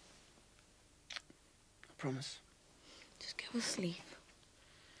 I promise. Just go to sleep.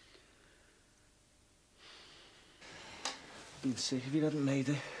 You'd see if you hadn't made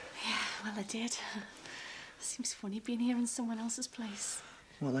it. Yeah, well, I did. Seems funny being here in someone else's place.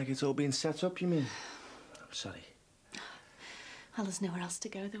 What, like it's all being set up, you mean? I'm sorry. Well, there's nowhere else to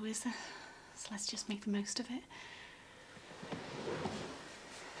go, though, is there? So let's just make the most of it.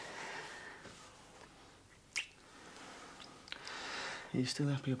 Are you still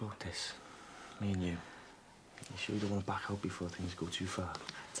happy about this? Me and you? You sure you don't want to back out before things go too far?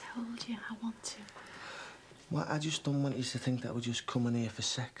 I told you I want to. Well, I just don't want you to think that we're just coming here for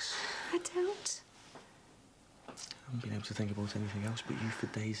sex. I don't. I haven't been able to think about anything else but you for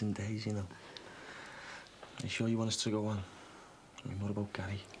days and days, you know. Are you sure you want us to go on? I mean, what about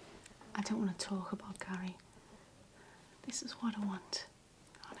Gary? I don't want to talk about Gary. This is what I want.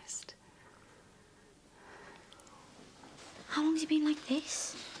 Honest. How long has he been like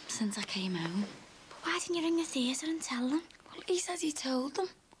this? Since I came home. But why didn't you ring the theatre and tell them? Well, he said he told them.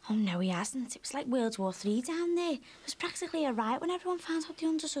 Oh, no, he hasn't. It was like World War III down there. It was practically a riot when everyone found out they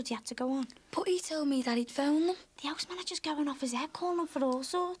understood he had to go on. But he told me that he'd phoned them. The house manager's going off his head, calling them for all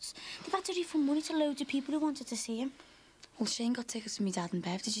sorts. They've had to refund money to loads of people who wanted to see him. Well, Shane got tickets for me dad and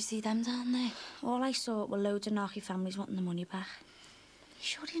Bev. Did you see them down there? All I saw were loads of narky families wanting the money back. You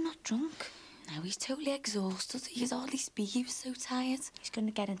sure he's not drunk? No, he's totally exhausted. He could hardly speak. He was so tired. He's going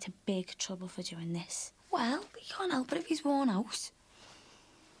to get into big trouble for doing this. Well, he can't help it if he's worn out.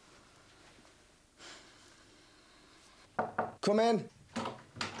 Come in.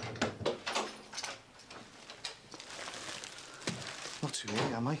 Not too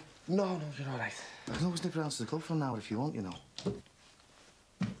early, am I? No, you're all right. I can always nip around to the club for an hour if you want, you know.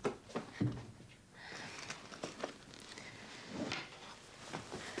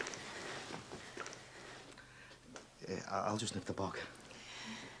 Yeah, I'll just nip the bog.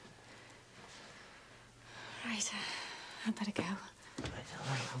 Right, I'd better go.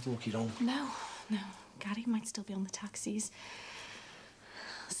 Right, I'll walk you home. No. Gary might still be on the taxis.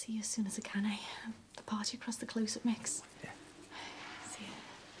 I'll see you as soon as I can, eh? The party across the close at Mix. Yeah. See you.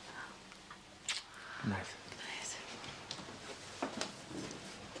 Good night.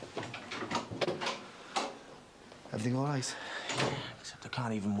 Everything all right? Yeah, except I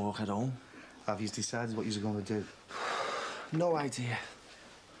can't even walk at home. Have you decided what you're going to do? No idea.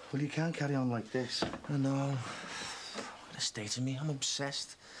 Well, you can't carry on like this. I know. devastating me. I'm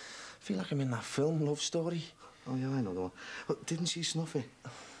obsessed. I feel like I'm in that film, Love Story. Oh, yeah, I know the one. But didn't she snuff it?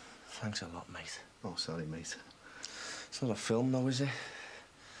 Thanks a lot, mate. Oh, sorry, mate. It's not a film, though, is it?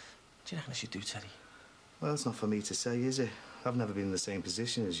 Do you reckon I should do, Teddy? Well, it's not for me to say, is it? I've never been in the same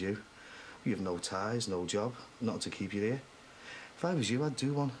position as you. You have no ties, no job, nothing to keep you here. If I was you, I'd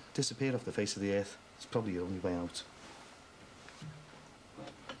do one. Disappear off the face of the earth. It's probably your only way out.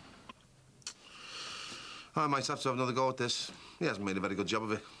 I might have to have another go at this. He hasn't made a very good job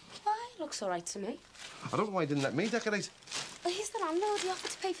of it. Why? Looks all right to me. I don't know why he didn't let me decorate. Well, he's the landlord. He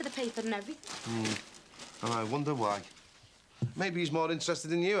offered to pay for the paper and everything. And I wonder why. Maybe he's more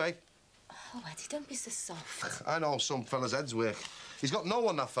interested in you, eh? Oh, Eddie, don't be so soft. I know some fella's heads work. He's got no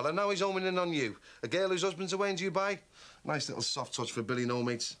one, that fella. Now he's homing in on you. A girl whose husband's away in Dubai. Nice little soft touch for Billy No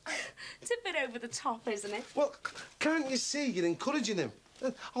Mates. It's a bit over the top, isn't it? Well, can't you see you're encouraging him?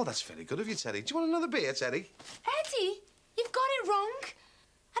 Oh, that's very good of you, Teddy. Do you want another beer, Teddy? Eddie, you've got it wrong.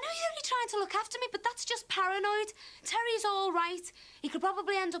 I know you're only trying to look after me, but that's just paranoid. Terry's all right. He could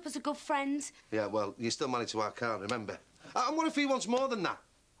probably end up as a good friend. Yeah, well, you're still married to our car, remember? And what if he wants more than that?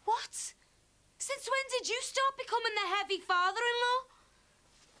 What? Since when did you start becoming the heavy father-in-law?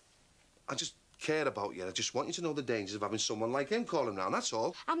 I just care about you. I just want you to know the dangers of having someone like him calling round, that's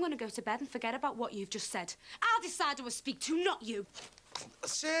all. I'm going to go to bed and forget about what you've just said. I'll decide who I speak to, not you.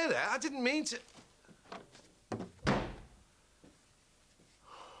 Sarah, I didn't mean to...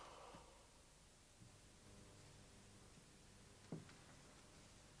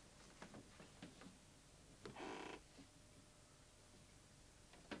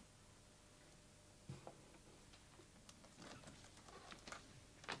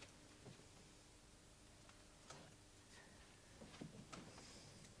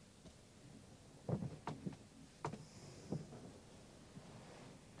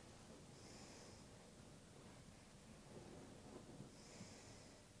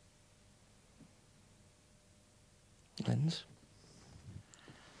 Linz?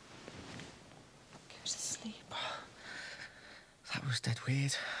 Go to sleep. That was dead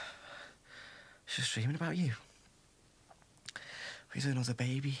weird. She's dreaming about you. With another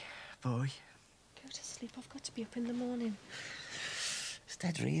baby, boy. Go to sleep. I've got to be up in the morning. It's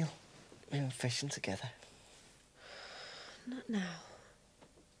dead real. We went fishing together. Not now.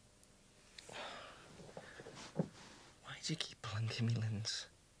 Why do you keep blanking me, Linz?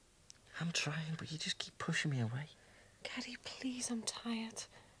 I'm trying, but you just keep pushing me away. Gary, please, I'm tired. It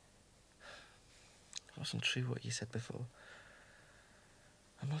wasn't true what you said before.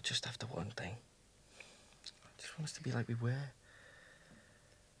 I'm not just after one thing. I just want us to be like we were.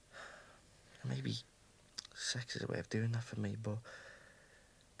 And maybe sex is a way of doing that for me, but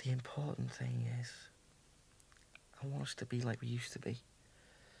the important thing is I want us to be like we used to be.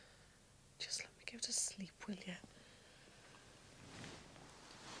 Just let me go to sleep, will you?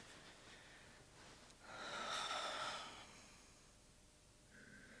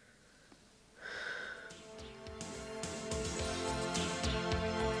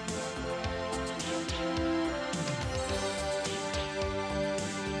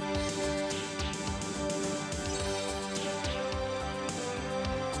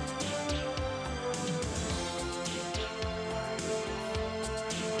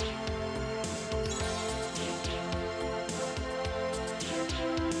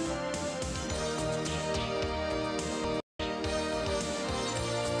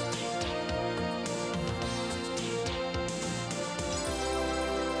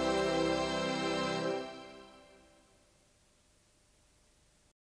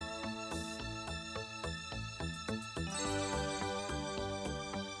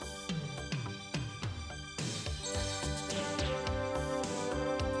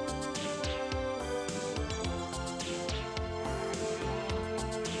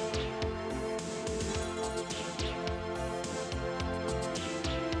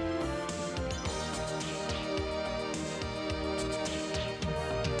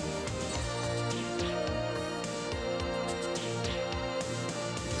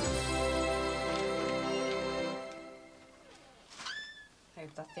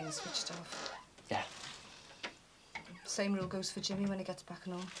 That thing's switched off. Yeah. Same rule goes for Jimmy when he gets back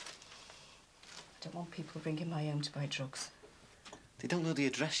home. I don't want people ringing my home to buy drugs. They don't know the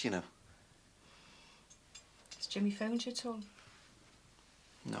address, you know. Has Jimmy phoned you at all?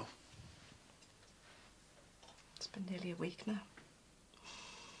 No. It's been nearly a week now.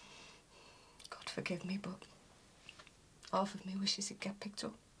 God forgive me, but half of me wishes he'd get picked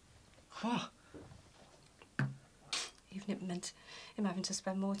up. What? Even if it meant him having to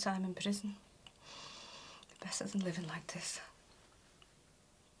spend more time in prison. Better than living like this.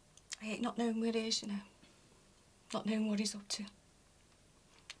 I hate not knowing where he is, you know. not knowing what he's up to.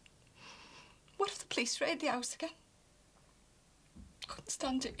 What if the police raid the house again? Couldn't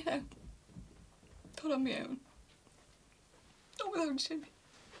stand it, you know. Not on my own. Not without Jimmy.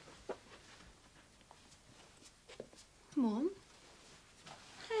 Mum?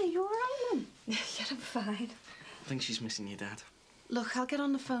 Hey, you all right, Mum? Yeah, I'm fine. I think she's missing your dad. Look, I'll get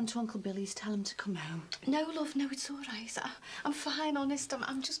on the phone to Uncle Billy's, tell him to come home. No, love, no, it's all right. I'm fine, honest.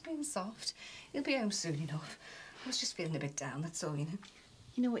 I'm just being soft. He'll be home soon enough. I was just feeling a bit down, that's all, you know.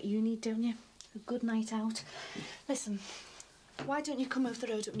 You know what you need, don't you? A good night out. Listen, why don't you come over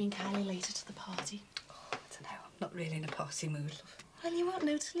the road with me and Kylie later to the party? Oh, I don't know. I'm not really in a party mood, love. Well, you won't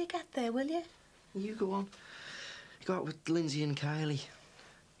know till you get there, will you? You go on. You go out with Lindsay and Kylie.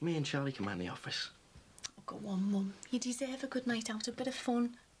 Me and Charlie can man the office. Oh, go on, Mum. You deserve a good night out, a bit of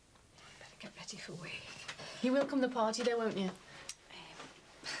fun. Better get ready for work. You will come to the party, though, won't you?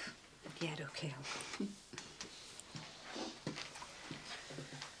 Yeah, okay.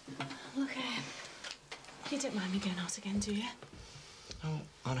 Look, you don't mind me going out again, do you? Oh,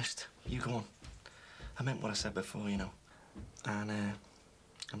 honest, you go on. I meant what I said before, you know. And,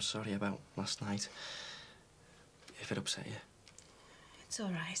 I'm sorry about last night. If it upset you. It's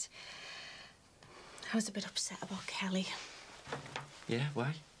all right. I was a bit upset about Kelly. Yeah,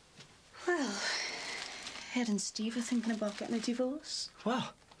 why? Well, Ed and Steve are thinking about getting a divorce.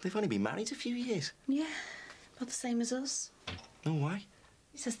 Well, they've only been married a few years. Yeah, about the same as us. No, why?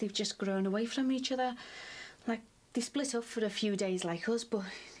 He says they've just grown away from each other. Like, they split up for a few days like us, but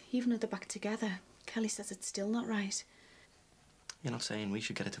even though they're back together, Kelly says it's still not right. You're not saying we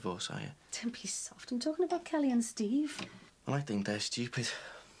should get a divorce, are you? Don't be soft. I'm talking about Kelly and Steve. Well, I think they're stupid.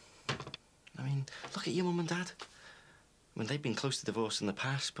 I mean, look at your mum and dad. I mean, they've been close to divorce in the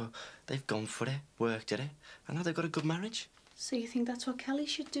past, but they've gone for it, worked at it, and now they've got a good marriage. So you think that's what Kelly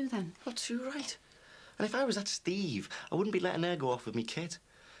should do, then? Well, too right. And if I was that Steve, I wouldn't be letting her go off with me kid.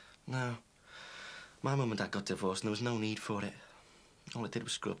 No. My mum and dad got divorced and there was no need for it. All it did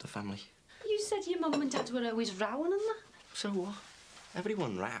was screw up the family. You said your mum and dad were always rowing and that. So what?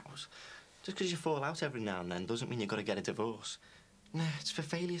 Everyone rows. Just because you fall out every now and then doesn't mean you've got to get a divorce. Nah, it's for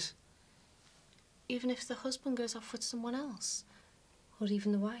failures. Even if the husband goes off with someone else? Or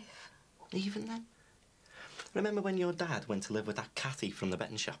even the wife? Even then? Remember when your dad went to live with that Cathy from the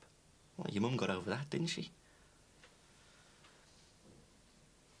betting shop? Well, your mum got over that, didn't she?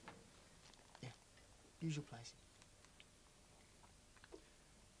 Yeah. Usual place.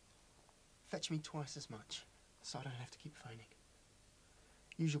 Fetch me twice as much, so I don't have to keep phoning.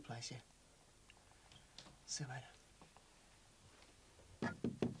 Usual place, yeah. See you later.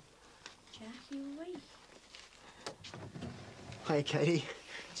 Jack, you awake? Hi, Katie.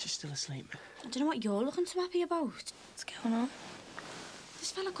 She's still asleep. I don't know what you're looking so happy about. What's going on?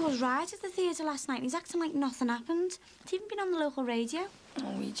 This fella calls right at the theatre last night and he's acting like nothing happened. It's even been on the local radio.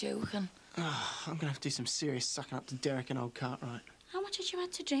 Oh, you're joking. Oh, I'm gonna have to do some serious sucking up to Derek and old Cartwright. How much had you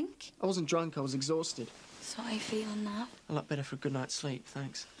had to drink? I wasn't drunk, I was exhausted. So how are you feeling now? A lot better for a good night's sleep,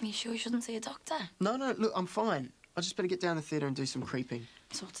 thanks. Are you sure you shouldn't see a doctor? No, look, I'm fine. I just better get down the theatre and do some creeping.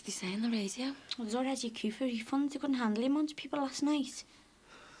 So what did he say on the radio? Well, there's already a queue for refunds. They couldn't handle the amount of people last night.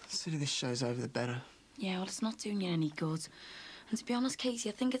 The sooner this show's over, the better. Yeah, well, it's not doing you any good. And to be honest, Katie,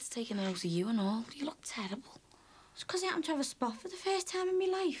 I think it's taking it out of you and all. You look terrible. It's because I happened to have a spot for the first time in my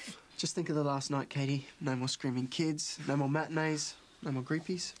life. Just think of the last night, Katie. No more screaming kids, no more matinees, no more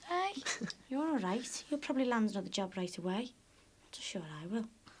groupies. Hey, you're all right. You'll probably land another job right away. Not so sure I will.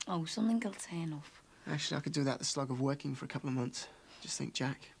 Oh, something will turn up. Actually, I could do that the slog of working for a couple of months. Just think,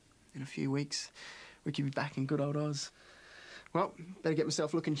 Jack, in a few weeks, we could be back in good old Oz. Well, better get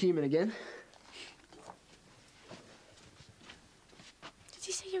myself looking human again. Did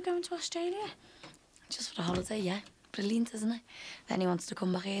you say you were going to Australia? Just for a holiday, yeah. Brilliant, isn't it? Then he wants to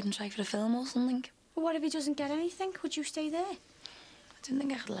come back here and try for a film or something. But what if he doesn't get anything? Would you stay there? I didn't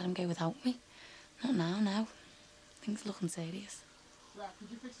think I could let him go without me. Not now, no. Things are looking serious. Jack, could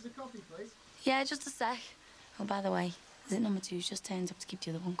you fix us a coffee, please? Yeah, just a sec. Oh, by the way, is it number 2's just turns up to keep the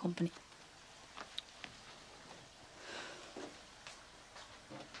other one company?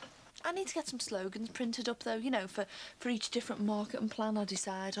 I need to get some slogans printed up, though, you know, for each different market and plan I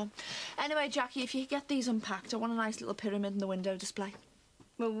decide on. Anyway, Jackie, if you get these unpacked, I want a nice little pyramid in the window display.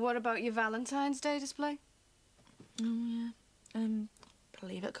 Well, what about your Valentine's Day display? Oh, yeah.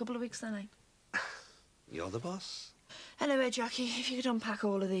 Probably leave it a couple of weeks then, eh? You're the boss. Anyway, Jackie, if you could unpack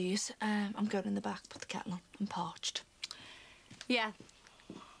all of these, I'm going in the back, put the kettle on. I'm parched. Yeah.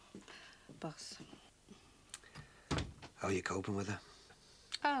 Boss. How are you coping with her?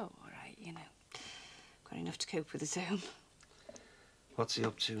 Oh, all right, you know. Got enough to cope with his own. What's he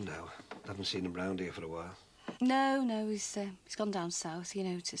up to now? Haven't seen him round here for a while. No, he's gone down south, you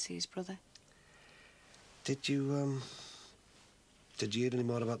know, to see his brother. Did you hear any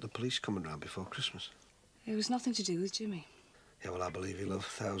more about the police coming round before Christmas? It was nothing to do with Jimmy. Yeah, well, I believe you, love.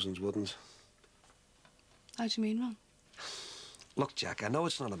 Thousands wouldn't. How do you mean, Ron? Look, Jack, I know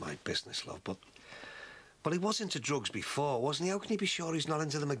it's none of my business, love, but he was into drugs before, wasn't he? How can he be sure he's not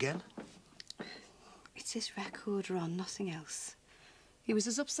into them again? It's his record, Ron, nothing else. He was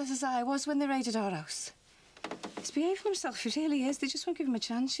as upset as I was when they raided our house. He's behaving himself, he really is. They just won't give him a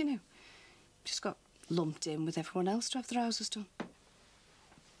chance, you know. Just got lumped in with everyone else to have their houses done.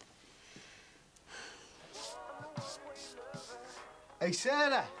 Hey,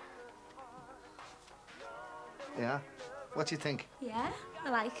 Sarah! Yeah? What do you think? Yeah, I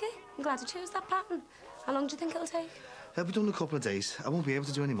like it. I'm glad you chose that pattern. How long do you think it'll take? I'll be done in a couple of days. I won't be able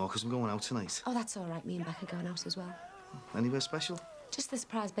to do any more because I'm going out tonight. Oh, that's all right. Me and Beck are going out as well. Anywhere special? Just the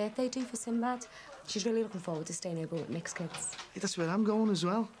surprise birthday do for Sinbad. She's really looking forward to staying over with Mick's kids. Hey, that's where I'm going as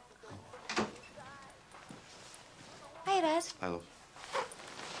well. Hey, Red. I love.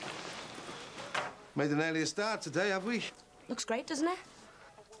 Made an earlier start today, have we? Looks great, doesn't it?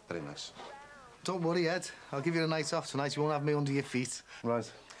 Very nice. Don't worry, Ed. I'll give you a night off tonight. You won't have me under your feet. Right.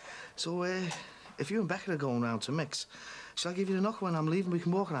 So, if you and Becca are going round to mix, shall I give you a knock when I'm leaving? We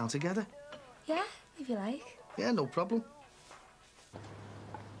can walk around together. Yeah, if you like. Yeah, no problem.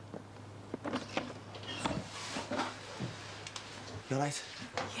 You all right?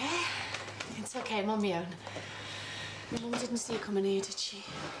 Yeah, it's okay. I'm on my own. Your mum didn't see you coming here, did she?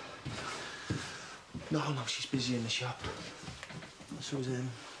 No, she's busy in the shop. So was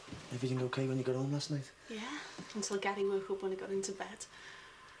everything okay when you got home last night? Yeah, until Gary woke up when I got into bed.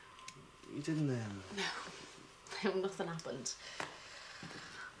 You didn't, No, nothing happened.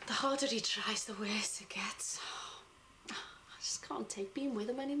 The harder he tries, the worse it gets. I just can't take being with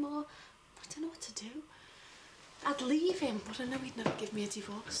him anymore. I don't know what to do. I'd leave him, but I know he'd never give me a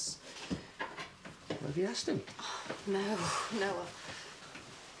divorce. Have you asked him? No.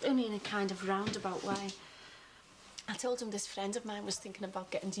 Only in a kind of roundabout way. I told him this friend of mine was thinking about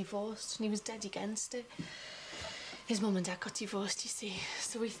getting divorced, and he was dead against it. His mum and dad got divorced, you see,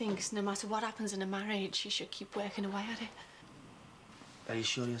 so he thinks no matter what happens in a marriage, he should keep working away at it. Are you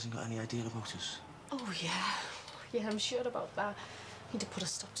sure he hasn't got any idea about us? Oh, yeah. Yeah, I'm sure about that. He'd have put a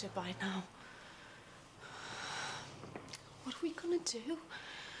stop to it by now. What are we gonna do?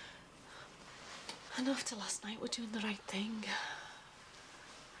 I know after last night we're doing the right thing.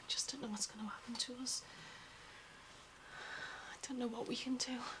 I just don't know what's gonna happen to us. I don't know what we can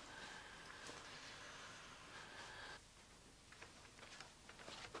do.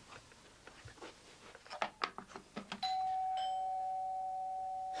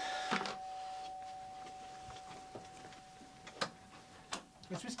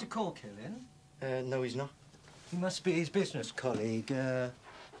 Is Mr. Corkill in? No, he's not. He must be his business colleague,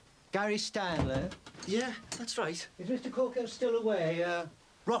 Gary Stanley. Yeah, that's right. Is Mr. Corkill still away?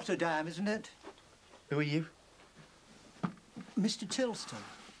 Rotterdam, isn't it? Who are you? Mr. Tilston.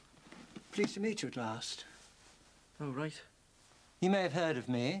 Pleased to meet you at last. Oh, right. You may have heard of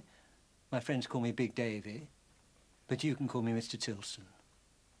me. My friends call me Big Davy. But you can call me Mr. Tilston.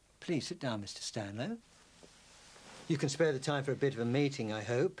 Please sit down, Mr. Stanlow. You can spare the time for a bit of a meeting, I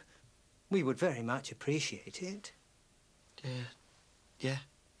hope. We would very much appreciate it. Yeah,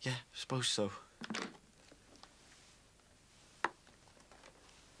 suppose so.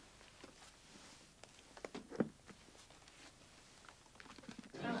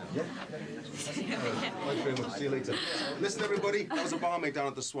 Thanks very much. See you later. Listen, everybody, that was a barmaid down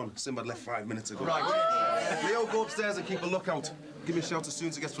at the Swan. Sinbad left 5 minutes ago. Right. Leo, go upstairs and keep a lookout. Give me a shout as soon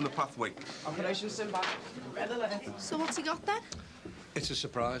as he gets from the pathway. Operation Sinbad. Red alert. So what's he got then? It's a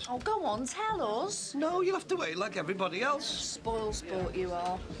surprise. Oh, go on, tell us. No, you'll have to wait like everybody else. Spoil sport you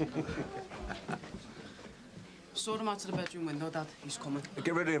are. Saw him out of the bedroom window, Dad. He's coming.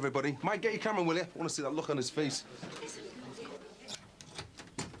 Get ready, everybody. Mike, get your camera, will you? I want to see that look on his face.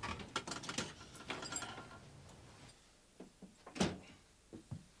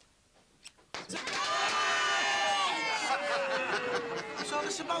 What's all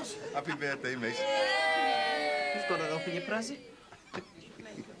this about? Happy birthday, mate. You've got to open your present.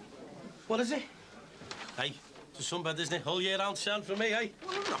 What is it? Hey, it's a sunbed, isn't it? Whole year round sound for me, eh?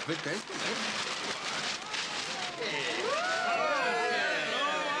 Well, I'm not big, then.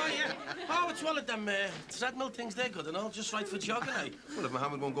 Oh, it's one of them treadmill things. They're good and all, just right for jogging, eh? Well, if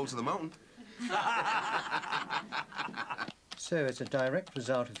Mohammed won't go to the mountain. So, as a direct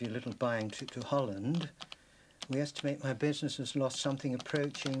result of your little buying trip to Holland, we estimate my business has lost something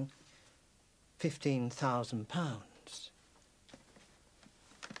approaching £15,000.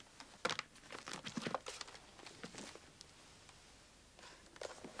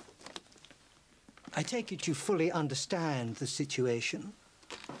 I take it you fully understand the situation?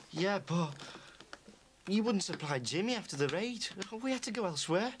 Yeah, but you wouldn't supply Jimmy after the raid. We had to go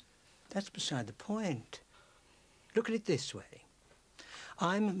elsewhere. That's beside the point. Look at it this way.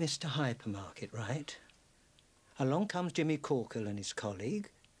 I'm Mr. Hypermarket, right? Along comes Jimmy Corkill and his colleague.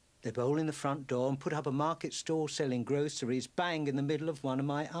 They bowl in the front door and put up a market stall selling groceries bang in the middle of one of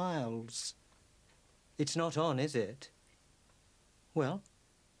my aisles. It's not on, is it? Well?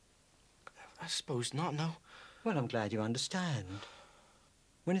 I suppose not, no. Well, I'm glad you understand.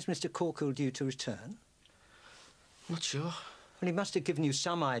 When is Mr. Corkill due to return? Not sure. Well, he must have given you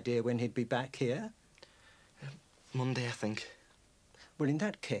some idea when he'd be back here. Monday, I think. Well, in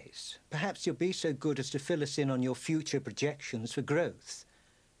that case, perhaps you'll be so good as to fill us in on your future projections for growth.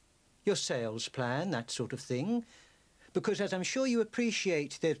 Your sales plan, that sort of thing. Because, as I'm sure you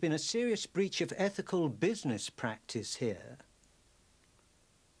appreciate, there's been a serious breach of ethical business practice here.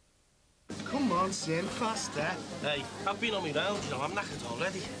 Come on, Sin, faster. Hey, I've been on my round, you know. I'm knackered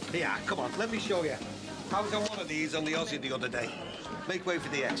already. Yeah, come on, let me show you. I was on one of these on the Aussie the other day. Make way for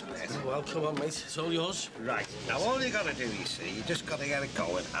the expert. Well, come on, mate. It's all yours. Right. Now, all you got to do, you see, you just got to get it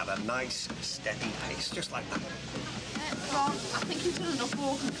going at a nice, steady pace, just like that. Ron, I think you've done enough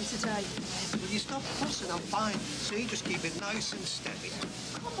walking for today. Will you stop fussing? I'm fine. See, just keep it nice and steady.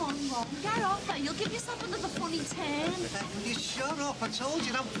 Come on, Ron, get off there. You'll give yourself another funny turn. Will you shut up? I told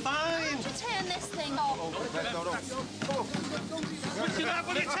you, I'm fine. How'd you turn this thing off? No.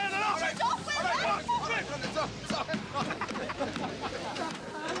 Will you turn it off? Shut off with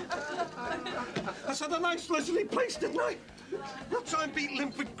I said a nice leisurely place, didn't I? Not try and beat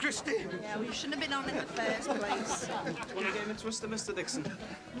Limpford Christie. Yeah, well, you shouldn't have been on in the first place. Want a game of Twister, Mr. Dixon?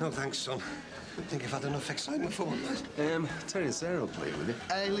 No, thanks, son. I think I've had enough excitement for one night. Terry and Sarah will play with you.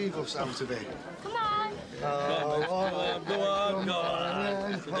 Hey, leave us out today. Come on. Go on.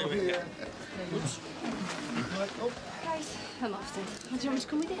 Guys, I'm off then. Do you want me to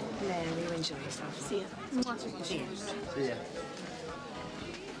come with you? No, you enjoy yourself. See ya. See ya.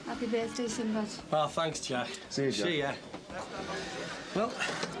 Happy birthday, Sinbad. Well, thanks, Jack. See you, Jack. See ya. Well,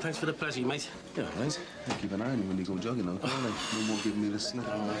 thanks for the present, mate. Yeah, right. I'll keep an eye on you when you go jogging now, can't I? No more giving me the slip.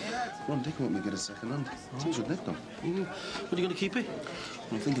 Ron Dick won't me get a second hand. Seems you'd nicked them. What are you going to keep it?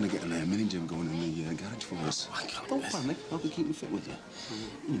 I'm thinking of getting a mini gym going in the garage for us. Don't panic. I'll be keeping fit with you.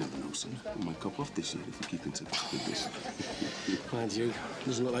 You never know, son. You might cop off this year if you keep in touch with this. Mind you,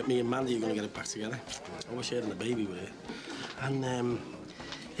 doesn't look like me and Mandy are going to get it back together. I wish I had a baby with her. And,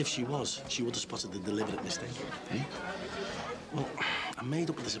 if she was, she would have spotted the deliberate mistake. Hey? Well, I made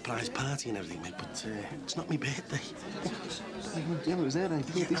up with a surprise party and everything, mate, but it's not my birthday. Yeah, it was there, I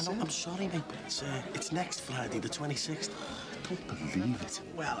Yeah, I know, I'm sorry, mate, but it's next Friday, the 26th. Don't believe it.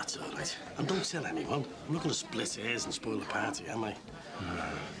 Well, that's all right. And don't tell anyone. I'm not going to split hairs and spoil the party, am I?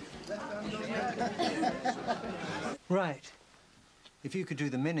 Right. If you could do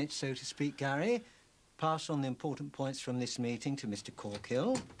the minutes, so to speak, Gary, pass on the important points from this meeting to Mr.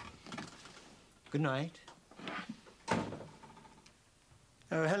 Corkill. Good night.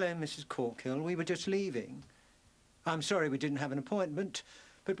 Oh, hello, Mrs. Corkill. We were just leaving. I'm sorry we didn't have an appointment,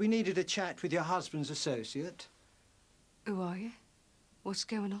 but we needed a chat with your husband's associate. Who are you? What's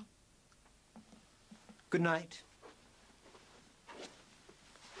going on? Good night.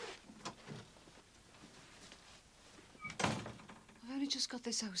 I've only just got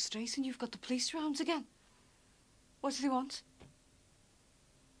this house straight and you've got the police round again. What do they want?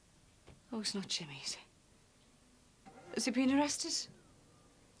 Oh, it's not Jimmy, is it? Has he been arrested?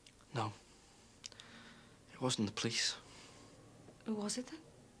 No. It wasn't the police. Who was it then?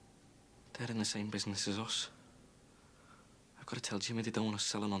 They're in the same business as us. I've got to tell Jimmy they don't want us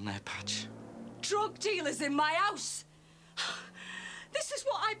selling on their patch. Drug dealers in my house! This is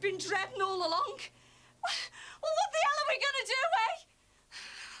what I've been dreading all along. Well, what the hell are we gonna do, eh?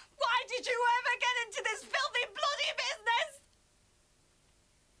 Why did you ever get into this filthy, bloody business?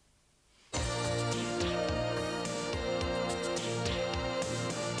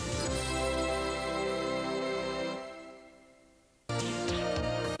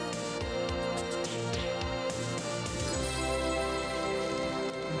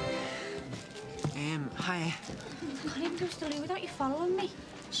 Hi. I can't even do study without you following me.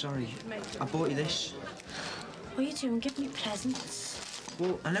 Sorry, I bought you this. What are you doing? Give me presents.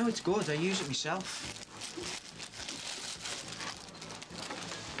 Well, I know it's good. I use it myself.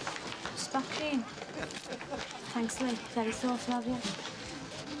 Spot cream. Thanks, Lee. Very thoughtful of you.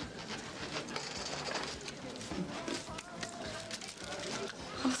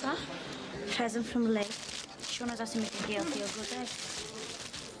 What's that? Present from Lee. She knows how to make a girl feel good, eh?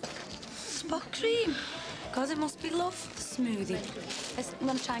 Spot cream. God, it must be love, the smoothie. I'm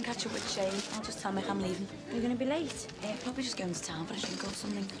going to try and catch up with Shane. I'll just tell Mick I'm leaving. Are you going to be late? Yeah, probably just going to town for a drink or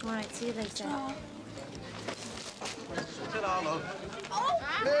something. All right, see you later. Oh.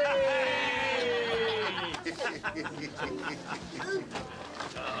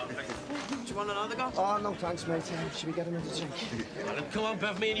 Do you want another go? Oh, no, thanks, mate. Should we get another drink? Come on,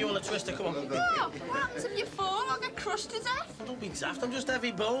 Bev, me and you on a twister, come on. Oh, what happened to your phone? I'll get crushed to death. Don't be daft, I'm just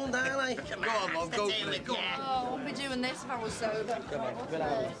heavy boned, aren't I? Come on, Mum, go for it, go on. Oh, I wouldn't be doing this if I was sober. Come on, get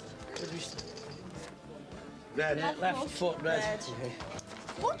out. Red, left foot, red.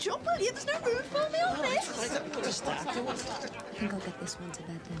 Oh, jump, will you? There's no room for me on this. I think I'll get this one to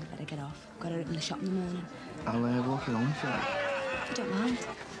bed then. Better get off. Got her in the shop in the morning. I'll walk you home, Phil. If you don't mind.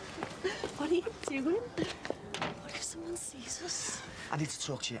 What are you doing? What if someone sees us? I need to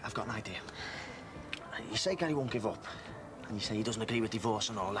talk to you. I've got an idea. You say Gary won't give up, and you say he doesn't agree with divorce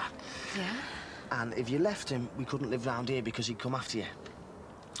and all that. Yeah? And if you left him, we couldn't live round here because he'd come after you.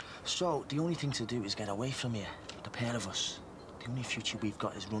 So the only thing to do is get away from here, the pair of us. The only future we've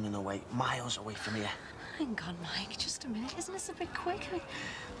got is running away, miles away from here. Hang on, Mike, just a minute. Isn't this a bit quick? I mean,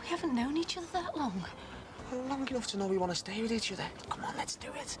 we haven't known each other that long. Well, long enough to know we want to stay with each other. Come on, let's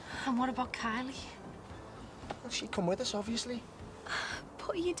do it. And what about Kylie? Well, she'd come with us, obviously.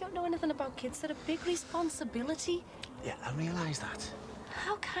 But you don't know anything about kids. They're a big responsibility. Yeah, I realise that.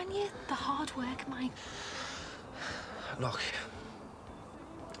 How can you? The hard work, Mike. Look,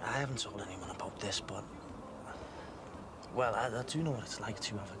 I haven't told anyone about this, but... Well, I do know what it's like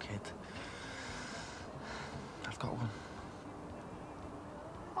to have a kid. I've got one.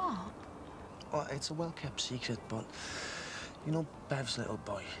 What? Well, it's a well-kept secret, but... You know Bev's little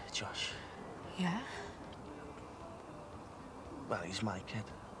boy, Josh? Yeah? Well, he's my kid.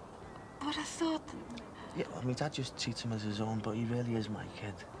 But I thought... Yeah, well, my dad just treats him as his own, but he really is my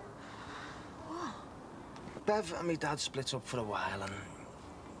kid. What? Bev and my dad split up for a while, and...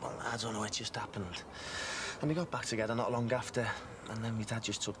 Well, I don't know, it just happened. And we got back together not long after, and then my dad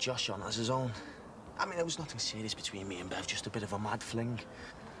just took Josh on as his own. I mean, there was nothing serious between me and Bev, just a bit of a mad fling.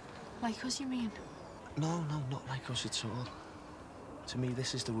 Like us, you mean? No, not like us at all. To me,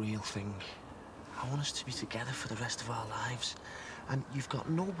 this is the real thing. I want us to be together for the rest of our lives. And you've got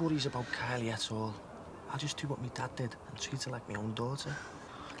no worries about Kylie at all. I'll just do what my dad did and treat her like my own daughter.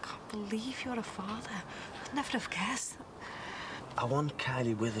 I can't believe you're a father. I'd never have guessed. I want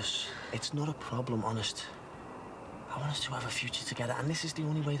Kylie with us. It's not a problem, honest. I want us to have a future together, and this is the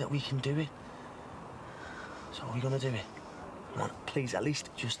only way that we can do it. So are we gonna do it? Come on, please, at least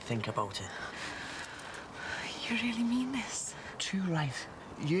just think about it. You really mean this? Too right.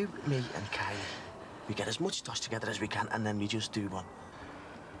 You, me, and Kylie. We get as much tosh together as we can, and then we just do one.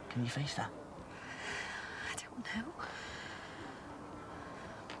 Can you face that? I don't know.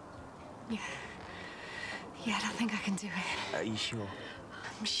 Yeah. Yeah, I don't think I can do it. Are you sure?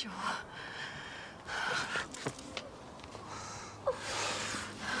 I'm sure.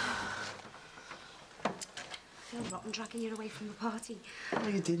 I feel rotten dragging you away from the party. No,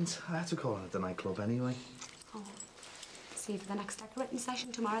 you didn't. I had to call in at the nightclub anyway. Oh. See you for the next decorating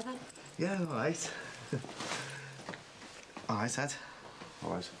session tomorrow, then. Yeah, all right. All right, Ed.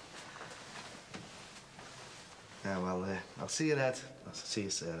 All right. Yeah, well, I'll see you, Ed. I'll see you,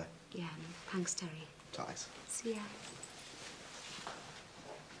 Sarah. Yeah, thanks, Terry. Tight. See ya.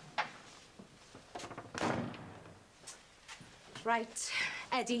 Right,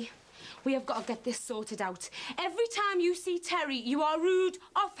 Eddie, we have got to get this sorted out. Every time you see Terry, you are rude,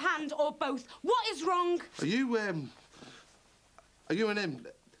 offhand, or both. What is wrong? Are you and him,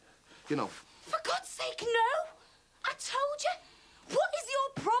 you know? For God's sake, no! I told you. What is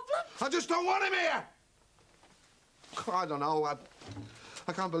your problem? I just don't want him here! I don't know.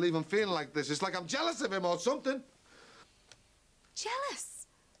 I can't believe I'm feeling like this. It's like I'm jealous of him or something. Jealous?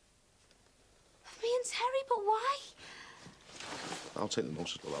 Of me and Terry, but why? I'll take the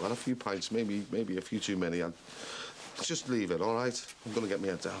most of it. I've had a few pints, maybe a few too many. I'll just leave it, all right? I'm going to get my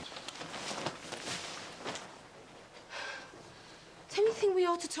head down. Don't you think we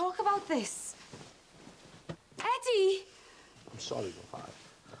ought to talk about this? Eddie! I'm sorry, love.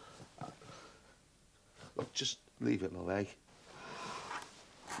 Look, just leave it, love, eh?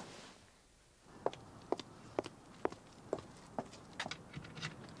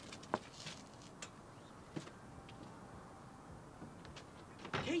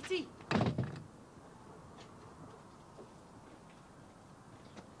 Katie!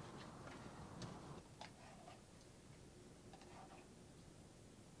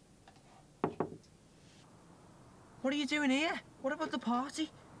 What are you doing here? What about the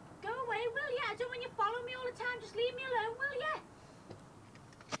party? Go away, will ya? I don't want you following me all the time. Just leave me alone, will ya?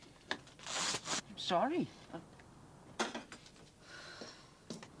 I'm sorry.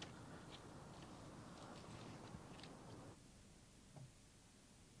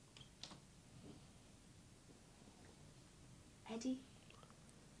 Eddie?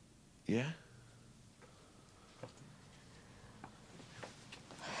 Yeah?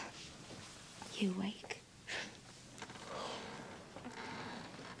 You awake?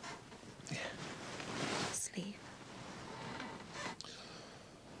 Yeah. Sleep.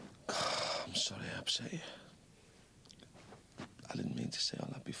 I'm sorry I upset you. I didn't mean to say all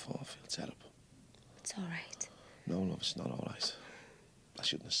that before. I feel terrible. It's all right. No, love, it's not all right. I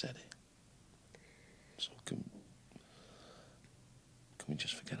shouldn't have said it. So can we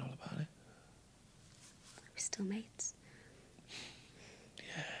just forget all about it? We're still mates.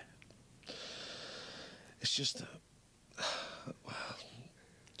 Yeah. It's just, well,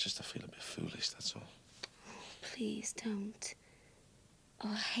 just I feel a bit foolish, that's all. Please don't.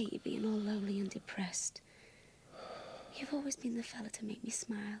 Oh, I hate you being all lonely and depressed. You've always been the fella to make me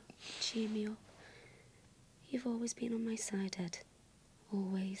smile, cheer me up. You've always been on my side, Ed.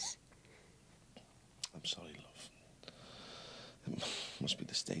 Always. I'm sorry, love. It must be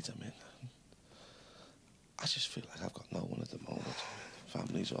the state I'm in. I just feel like I've got no one at the moment.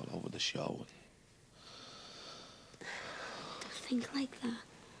 Family's all over the show. Don't think like that.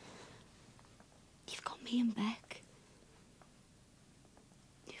 You've got me and Beck.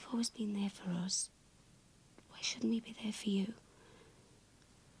 You've always been there for us. Why shouldn't we be there for you?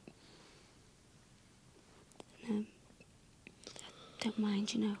 And, I don't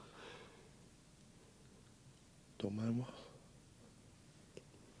mind, you know. Don't mind what?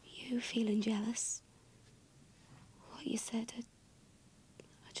 You feeling jealous. What you said, I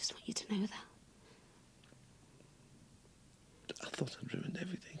just want you to know that. I thought I'd ruined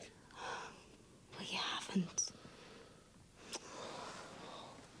everything. Well, you haven't.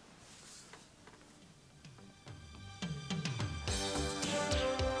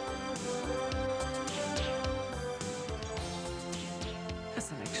 A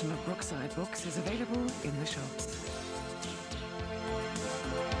selection of Brookside books is available in the shops.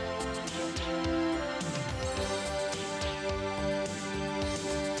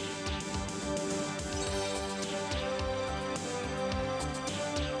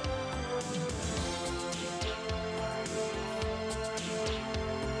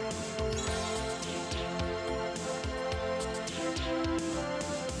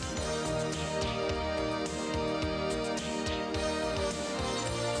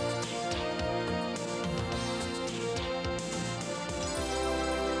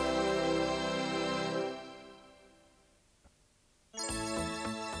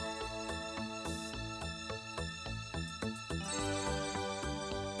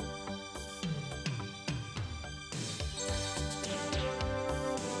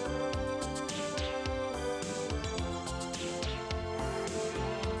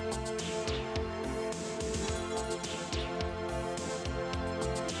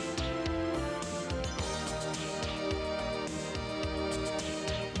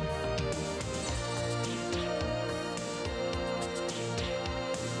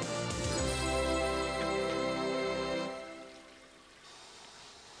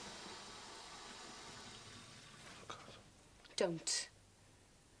 Don't.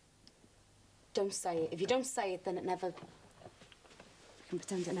 Don't say it. If you don't say it, then it never... We can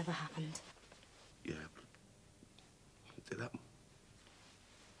pretend it never happened. Yeah, but it did happen.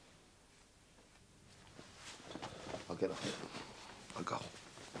 I'll get up. I'll go.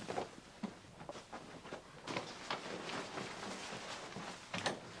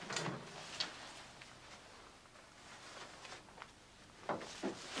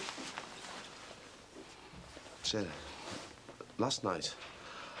 Sarah, last night,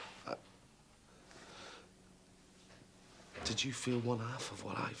 did you feel one half of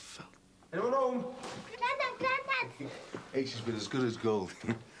what I felt? Anyone home? Granddad! Hey, she's been as good as gold.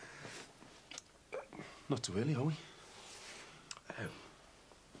 Not too early, are we? I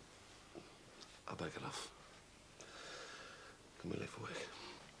better get off. Can we leave for work?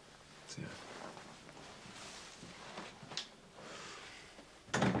 See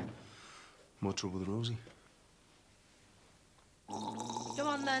ya. More trouble with Rosie? Come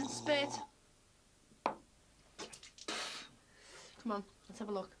on then, spit. Come on, let's have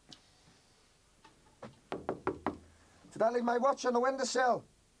a look. Did I leave my watch on the windowsill?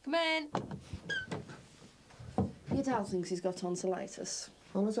 Come in. Your dad thinks he's got tonsillitis.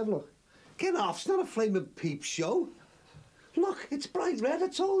 Oh, let's have a look. Get off, it's not a flaming peep show. Look, it's bright red, I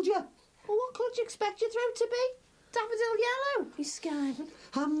told you. Well, what could you expect your throat to be? Daffodil yellow. He's skiving.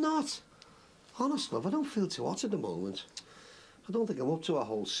 I'm not. Honest, love, I don't feel too hot at the moment. I don't think I'm up to a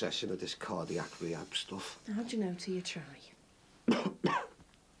whole session of this cardiac rehab stuff. How do you know till you try?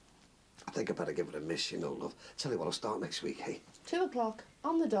 I think I better give it a miss, you know, love. Tell you what, I'll start next week, hey? 2 o'clock,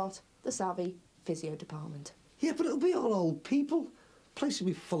 on the dot, the Savvy Physio Department. Yeah, but it'll be all old people. Place will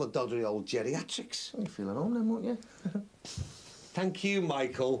be full of doddery old geriatrics. You feel at home then, won't you? Thank you,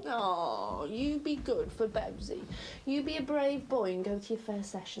 Michael. Oh, you be good for Bebsy. You be a brave boy and go to your first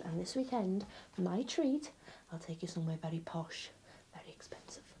session. And this weekend, for my treat, I'll take you somewhere very posh, very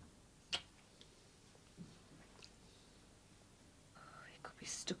expensive. Oh, he could be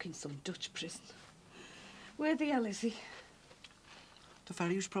stuck in some Dutch prison. Where the hell is he? The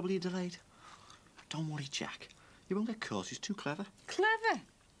ferry was probably delayed. Don't worry, Jack. You won't get caught. He's too clever. Clever?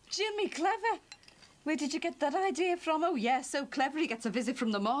 Jimmy, clever? Where did you get that idea from? Oh, yeah, so clever he gets a visit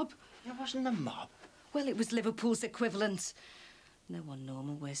from the mob. It wasn't the mob. Well, it was Liverpool's equivalent. No one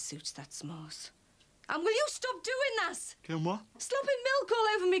normal wears suits that smart. And will you stop doing that? Doing what? Slopping milk all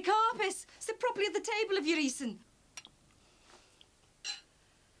over me carpet. Sit properly at the table if you're eating.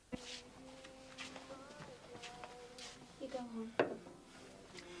 You go home.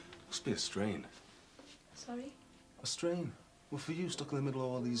 Must be a strain. Sorry? A strain? Well, for you, stuck in the middle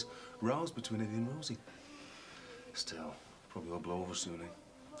of all these rows between Eddie and Rosie. Still, probably all blow over soon,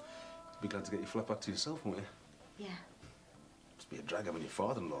 eh? Be glad to get your flat back to yourself, won't you? Yeah. Must be a drag having your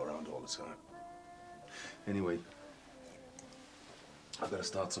father-in-law around all the time. Anyway, I've got to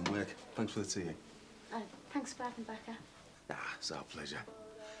start some work. Thanks for the tea. Thanks for having Becca. Ah, it's our pleasure.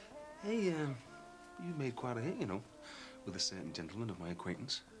 Hey, you made quite a hit, you know, with a certain gentleman of my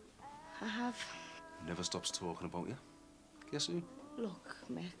acquaintance. I have. Never stops talking about you. Guess who? Look,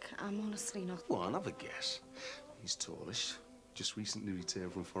 Mick, I'm honestly not... Well, I'll have a guess. He's tallish. Just recently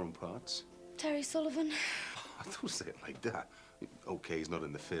returned from foreign parts. Terry Sullivan. I don't say it like that. OK, he's not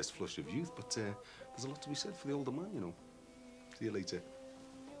in the first flush of youth, but there's a lot to be said for the older man, you know. See you later.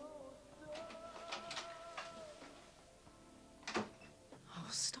 Oh,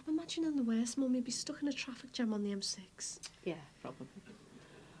 stop imagining the worst, Mum. You'd be stuck in a traffic jam on the M6. Yeah, probably.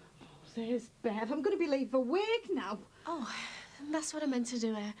 Oh, there's Bev. I'm going to be late for work now. Oh, that's what I meant to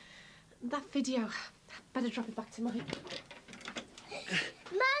do. That video. Better drop it back to Mummy.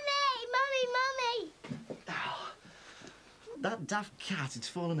 Mummy! That daft cat, it's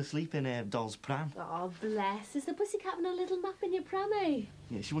fallen asleep in Doll's pram. Oh, bless. Is the pussycat having a little nap in your pram, eh?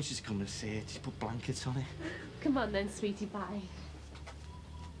 Yeah, she wants you to come and see it. She's put blankets on it. Come on then, sweetie pie.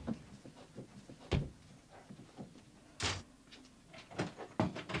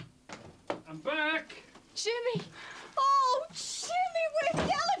 I'm back. Jimmy! Oh, Jimmy, where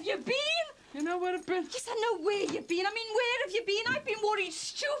the hell have you been? You know where I've been? Yes, I know where you've been. I mean, where have you been? I've been worried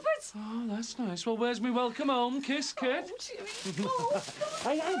stupid. Oh, that's nice. Well, where's me welcome home kiss, kid? Oh, Jimmy. Oh,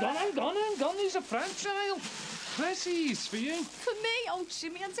 Hang on. These are fragile. Pressies for you. for me? Oh,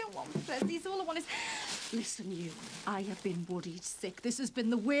 Jimmy, I don't want presents. All I want is... Listen, you, I have been worried sick. This has been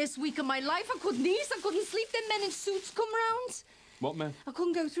the worst week of my life. I couldn't eat, I couldn't sleep. Then men in suits come round. What, man? I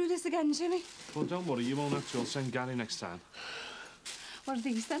couldn't go through this again, Jimmy. Well, don't worry. You won't have to. I'll send Gary next time. What are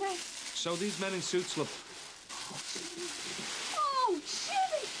these, then, eh? So these men in suits, love. Oh,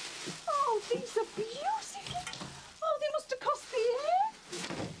 Jimmy! Oh, these are beautiful. Oh, they must have cost the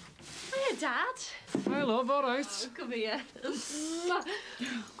air. Hiya, Dad. Hey, love, all right. Oh, come here.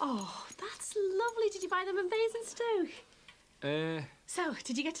 Oh, that's lovely. Did you buy them in Basingstoke? So,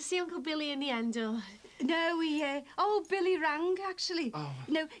 did you get to see Uncle Billy in the end, or...? No, Billy rang, actually. Oh.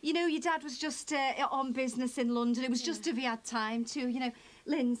 No, you know, your dad was just on business in London. It was just if he had time to, you know.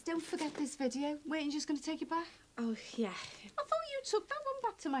 Linz, don't forget this video. Wait, you're just going to take it back? Oh, yeah. I thought you took that one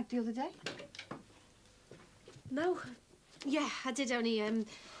back to Mag the other day. No. Yeah, I did, only,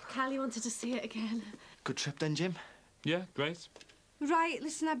 Kylie wanted to see it again. Good trip then, Jim? Yeah, great. Right,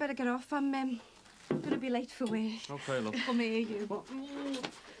 listen, I better get off. I'm going to be late for work. OK, love. Come here, you. What? You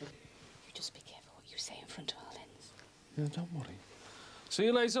just be careful what you say in front of our Linz. Yeah, don't worry. See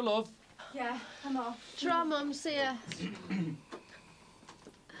you later, love. Yeah, I'm off. Try, Mum, see ya.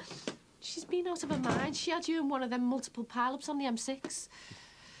 She's been out of her mind. She had you in one of them multiple pile-ups on the M6.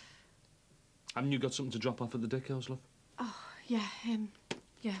 Haven't you got something to drop off at the Dickos, love? Oh, yeah,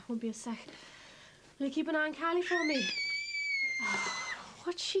 yeah, won't be a sec. Will you keep an eye on Kylie for me? Oh,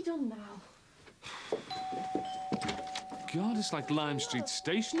 what's she done now? God, it's like Lime Street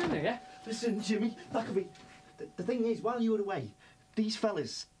Station in here. Listen, Jimmy, that could be... The thing is, while you were away, these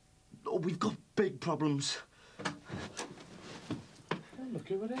fellas... Oh, we've got big problems. Oh, look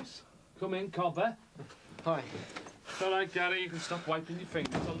who it is. Come in, Cobber. Hi. It's all right, Gary. You can stop wiping your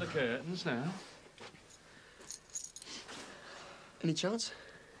fingers on the curtains now. Any chance?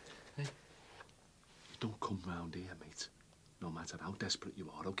 Hey, you don't come round here, mate. no matter how desperate you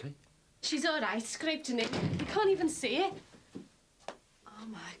are, OK? She's all right, scraped a knee. You can't even see it. Oh,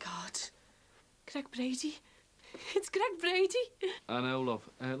 my God. Greg Brady. It's Greg Brady. I know, love.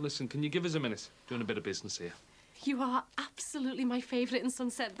 Listen, can you give us a minute? Doing a bit of business here. You are absolutely my favourite in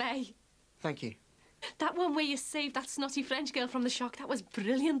Sunset Bay. Thank you. That one where you saved that snotty French girl from the shock, that was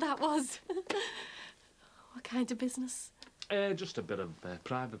brilliant, that was. What kind of business? Just a bit of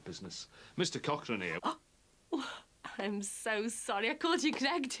private business. Mr. Cochrane here. Oh, I'm so sorry. I called you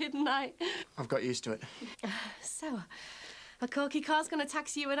Greg, didn't I? I've got used to it. So, a corky car's going to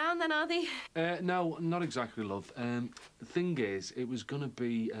taxi you around then, are they? No, not exactly, love. The thing is, it was going to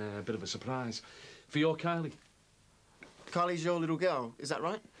be a bit of a surprise for your Kylie. Kylie's your little girl, is that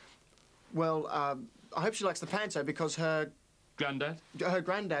right? Well, I hope she likes the panto because her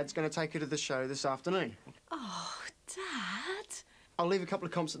granddad's going to take her to the show this afternoon. Oh, Dad. I'll leave a couple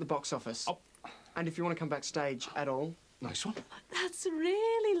of comps at the box office. Oh. And if you want to come backstage at all... Nice one. That's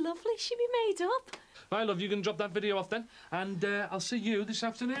really lovely. She'll be made up. Right, love, you can drop that video off then, and I'll see you this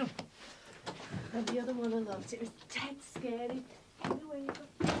afternoon. And the other one I loved. It was dead scary.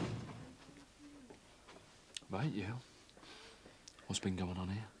 Right, you. What's been going on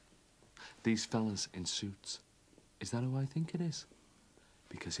here? These fellas in suits. Is that who I think it is?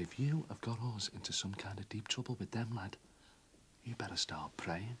 Because if you have got us into some kind of deep trouble with them, lad, you better start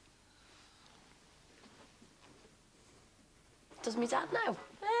praying. Does me dad know?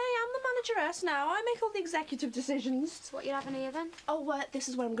 Hey, I'm the manageress now. I make all the executive decisions. So what you having here then? Oh, this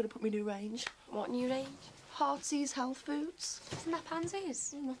is where I'm going to put my new range. What new range? Heartsease Health Foods. Isn't that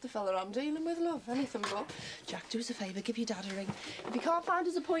pansies? Not the fella I'm dealing with, love. Anything but. Jack, do us a favour. Give your dad a ring. If he can't find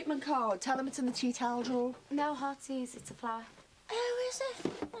his appointment card, tell him it's in the tea towel drawer. No, Heartsease. It's a flower. Oh, is it?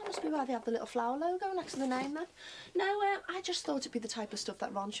 That must be why they have the little flower logo next to the name, then. No, I just thought it'd be the type of stuff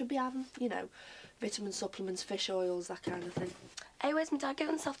that Ron should be having. You know, vitamin supplements, fish oils, that kind of thing. Hey, where's my dad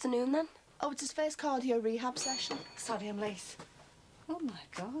going this afternoon, then? Oh, it's his first cardio rehab session. Sorry, I'm late. Oh, my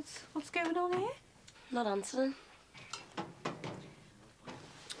God. What's going on here? Not answering.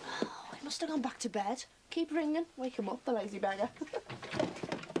 Oh, he must have gone back to bed. Keep ringing. Wake him up, the lazy beggar. Didn't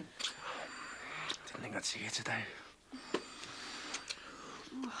think I'd see you today.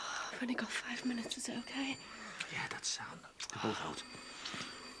 I've only got 5 minutes. Is it OK? Yeah, that's sound. They're both out.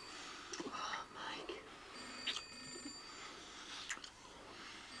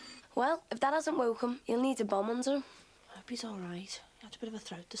 Well, if Dad hasn't woke him, he'll need a bomb under him. I hope he's all right. He had a bit of a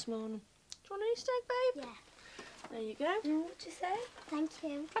throat this morning. Do you want an Easter egg, babe? Yeah. There you go. What'd you say? Thank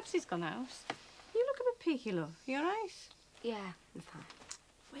you. Perhaps he's gone out. You look a bit peaky, love. You all right? Yeah, I'm fine.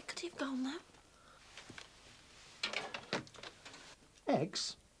 Where could he have gone now?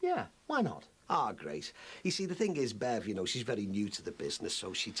 Eggs? Yeah, why not? Ah, great. You see, the thing is, Bev, you know, she's very new to the business,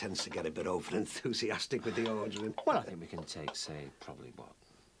 so she tends to get a bit over-enthusiastic with the ordering. Well, I think we can take, say, probably, what,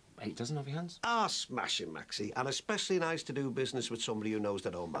 8 dozen off your hands? Ah, smashing, Maxie. And especially nice to do business with somebody who knows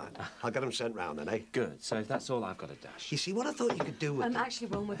they don't mind. I'll get them sent round then, eh? Good. So if that's all, I've got a dash. You see, what I thought you could do with them... Actually,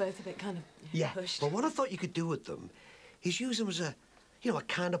 Ron, we're both a bit kind of pushed. Well, what I thought you could do with them is use them as a, you know, a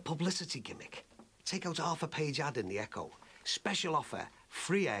kind of publicity gimmick. Take out a half-a-page ad in the Echo. Special offer,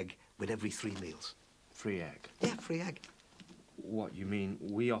 free egg with every 3 meals. Free egg? Yeah, free egg. What, you mean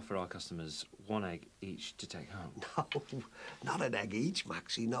we offer our customers 1 egg each to take home? No, not an egg each,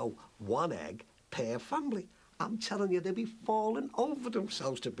 Maxie. No, 1 egg per family. I'm telling you, they'll be falling over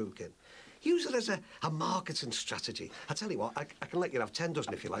themselves to book in. Use it as a marketing strategy. I tell you what, I can let you have 10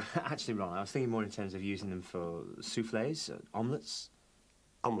 dozen if you like. Actually, Ron, I was thinking more in terms of using them for soufflés, omelettes.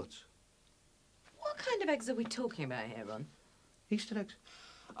 Omelettes? What kind of eggs are we talking about here, Ron? Easter eggs.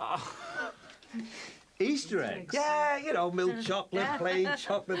 Oh. Easter eggs? Yeah, you know, milk chocolate, plain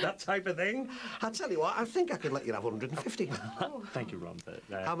chocolate, that type of thing. I tell you what, I think I could let you have 150. Thank you, Ron.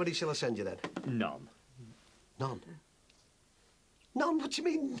 How many shall I send you then? None. None? None? What do you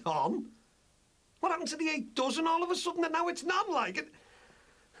mean, none? What happened to the 8 dozen all of a sudden and now it's none, like it?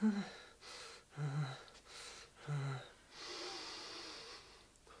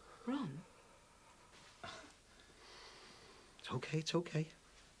 Ron? It's okay, it's okay.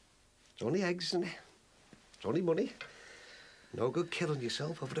 It's only eggs and it's only money. No good killing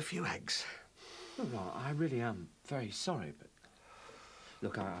yourself over a few eggs. Well, Ron, I really am very sorry, but...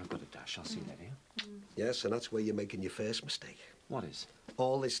 Look, I've got a dash. I'll see you later. Yes, and that's where you're making your first mistake. What is?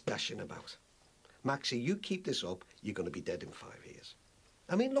 All this dashing about. Maxie, you keep this up, you're going to be dead in 5 years.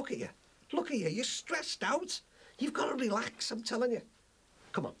 I mean, look at you. Look at you. You're stressed out. You've got to relax, I'm telling you.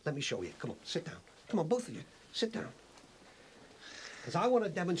 Come on, let me show you. Come on, sit down. Come on, both of you, sit down. Because I want to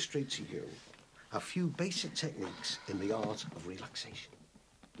demonstrate to you a few basic techniques in the art of relaxation.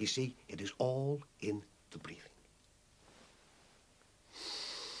 You see, it is all in the breathing.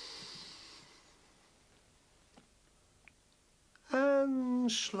 in,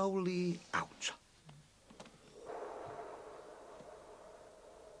 slowly out.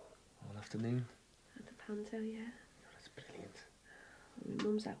 All afternoon? At the panto, yeah. That's brilliant. My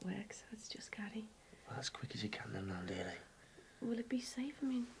mum's at work, so it's just Gary. Well, as quick as you can then, now, dearie. Will it be safe? I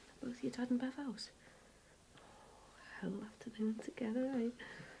mean, both your dad and Bev out. Whole afternoon together, eh?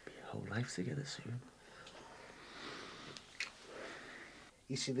 Be a whole life together soon.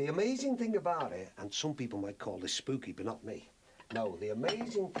 You see, the amazing thing about it, and some people might call this spooky, but not me. No, the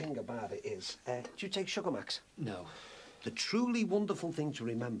amazing thing about it is, do you take sugar, Max? No. The truly wonderful thing to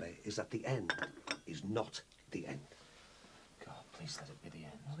remember is that the end is not the end. God, please let it be the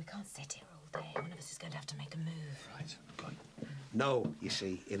end. Well, we can't sit here all day. One of us is going to have to make a move. Right, right. No, you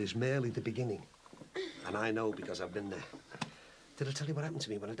see, it is merely the beginning. And I know because I've been there. Did I tell you what happened to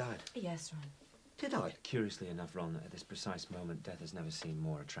me when I died? Yes, Ron. Did I? Curiously enough, Ron, at this precise moment, death has never seemed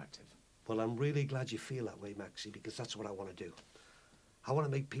more attractive. Well, I'm really glad you feel that way, Maxie, because that's what I want to do. I want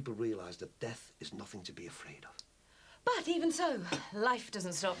to make people realise that death is nothing to be afraid of. But even so, life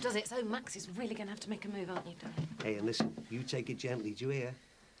doesn't stop, does it? So Max is really going to have to make a move, aren't you, darling? Hey, and listen, you take it gently, do you hear?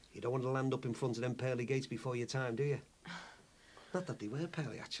 You don't want to land up in front of them pearly gates before your time, do you? Not that they were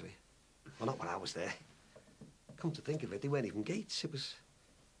pearly, actually. Well, not when I was there. Come to think of it, they weren't even gates. It was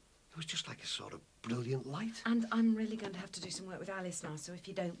just like a sort of brilliant light. And I'm really going to have to do some work with Alice now, so if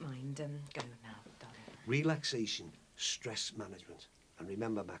you don't mind, go now, darling. Relaxation, stress management. And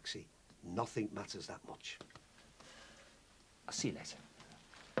remember, Maxie, nothing matters that much. I'll see you later.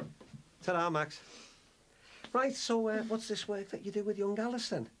 Ta-ra, Max. Right, so what's this work that you do with young Alice,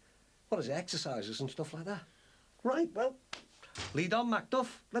 then? What is it, exercises and stuff like that? Right, well, lead on, Macduff.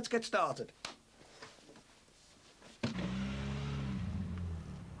 Let's get started.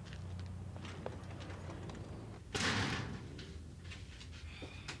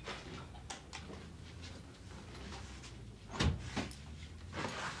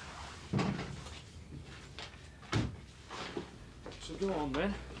 So go on,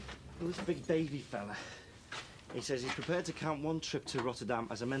 then. Well, this big Davy fella. He says he's prepared to count one trip to Rotterdam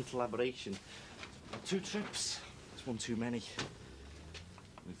as a mental aberration. 2 trips. That's one too many.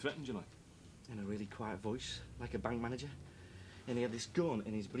 He threatened you, like? In a really quiet voice, like a bank manager. And he had this gun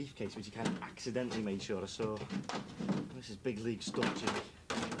in his briefcase, which he kind of accidentally made sure I saw. This is big league stuff, Jimmy.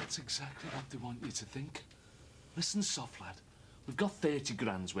 That's exactly what they want you to think. Listen, soft lad, we've got 30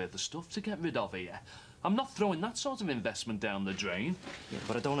 grand's worth of stuff to get rid of here. I'm not throwing that sort of investment down the drain. Yeah,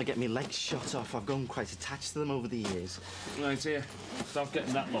 but I don't want to get my legs shot off. I've grown quite attached to them over the years. Right here, start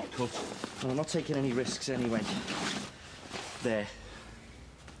getting that lot cut. Well, I'm not taking any risks anyway. There.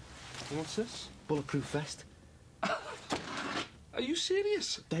 What's this? Bulletproof vest. Are you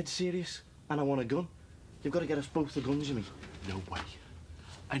serious? Dead serious. And I want a gun. You've got to get us both the guns, Jimmy. No way.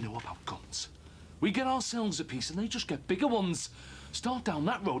 I know about guns. We get ourselves a piece and they just get bigger ones. Start down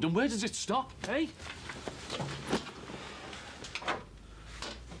that road and where does it stop, eh?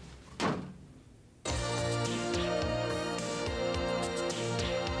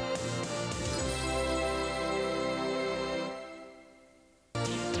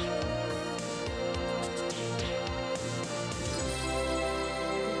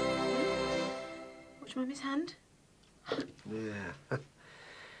 Watch Mummy's hand. Yeah.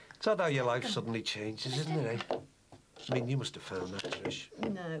 It's odd how your life suddenly changes, isn't it, eh? I mean, you must have found that, Trish.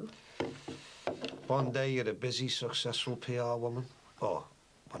 No. One day you're a busy, successful PR woman, or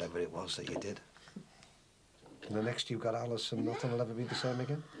whatever it was that you did. And the next you've got Alice and nothing will ever be the same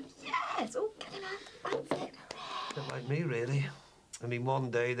again. Yes, oh, get him out. That's it. Bit like me, really. I mean,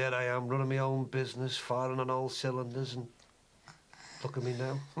 one day there I am running my own business, firing on all cylinders, and look at me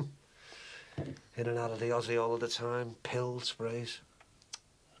now. In and out of the Aussie all of the time, pills, sprays.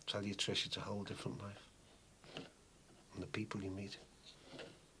 Tell you, Trish, it's a whole different life. And the people you meet.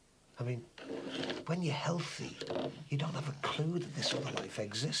 I mean, when you're healthy, you don't have a clue that this other life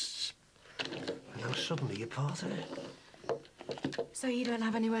exists. And now suddenly you're part of it. So you don't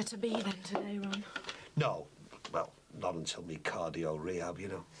have anywhere to be then today, Ron? No. Well, not until me cardio rehab, you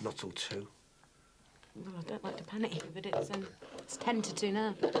know. Not till 2. Well, I don't like to panic you, but it's 10 to 2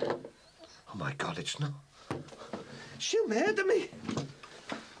 now. Oh, my God, it's not. She'll murder me.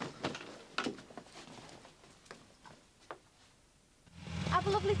 Have a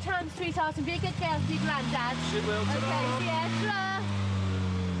lovely time, sweetheart, and be a good girl to your granddad. She will. Okay, see ya. Ta-ra.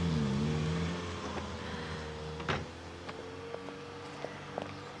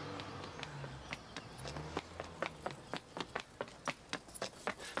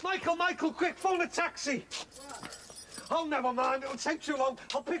 Michael, quick, phone a taxi. Oh, never mind, it'll take too long.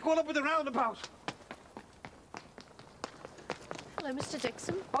 I'll pick one up at the roundabout. Hello, Mr.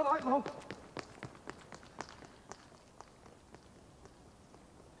 Dixon. All right, Mum.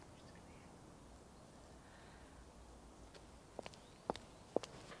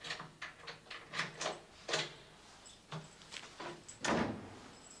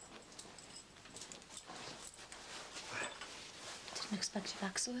 expect you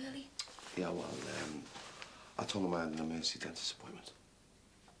back so early? Yeah, well, I told him I had an emergency dentist appointment.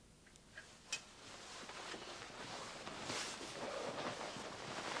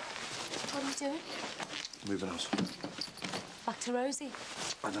 What are you doing? Moving house. Back to Rosie?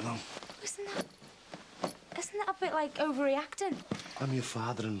 I don't know. Isn't that a bit like overreacting? I'm your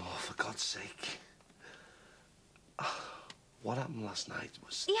father-in-law, for God's sake. What happened last night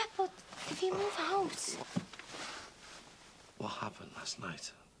was... Yeah, but if you move out... What happened last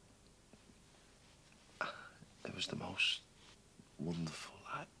night? It was the most wonderful.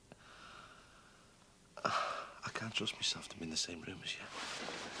 I can't trust myself to be in the same room as you.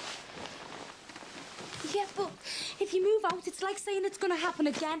 Yeah, but if you move out, it's like saying it's going to happen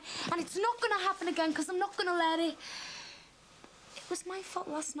again. And it's not going to happen again because I'm not going to let it. It was my fault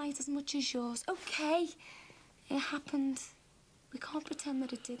last night as much as yours. OK, it happened. We can't pretend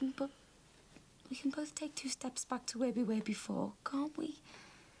that it didn't, but we can both take 2 steps back to where we were before, can't we?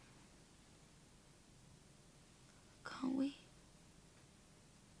 Can't we?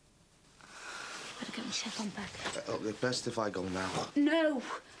 Better get my chef on back. Best if I go now. No!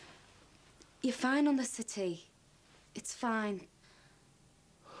 You're fine on the city. It's fine.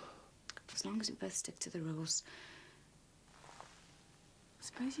 As long as we both stick to the rules.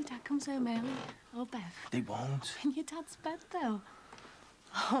 Suppose your dad comes home early. Oh, Bev. They won't. In your dad's bed, though.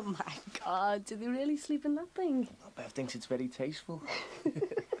 Oh, my God. Do they really sleep in that thing? Bev thinks it's very tasteful.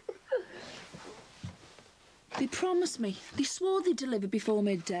 They promised me. They swore they'd deliver before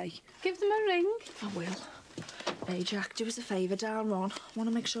midday. Give them a ring. I will. Hey, Jack, do us a favour, down Ron. I want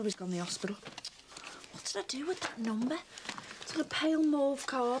to make sure he's gone to the hospital. What did I do with that number? It's got a pale mauve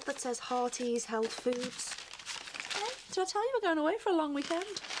card that says Hearty's Health Foods. Hey, did I tell you we're going away for a long weekend?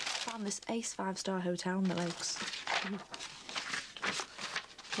 Found this ace 5-star hotel in the lakes.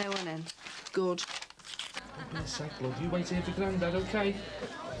 No one in. Good. Be a sec, love. You wait here for Grandad, OK?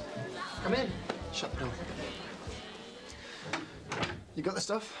 Come in. Shut the door. You got the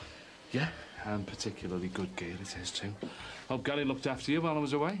stuff? Yeah, and particularly good gear it is, too. Hope Gary looked after you while I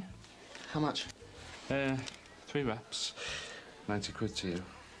was away. How much? 3 wraps. 90 quid to you.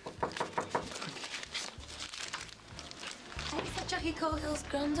 Is that Jackie Cogill's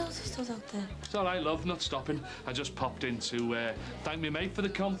granddaughter stood out there? It's all right, love, not stopping. I just popped in to thank me mate for the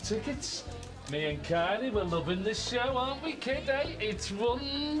comp tickets. Me and Kylie, we're loving this show, aren't we, kid, eh? It's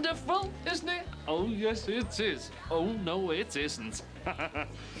wonderful, isn't it? Oh, yes, it is. Oh, no, it isn't.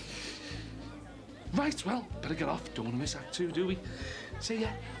 Right, well, better get off. Don't want to miss Act 2, do we? See ya.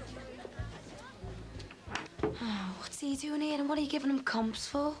 Oh, what's he doing here and what are you giving him comps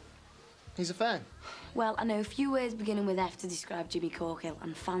for? He's a fan. Well, I know a few words beginning with F to describe Jimmy Corkill,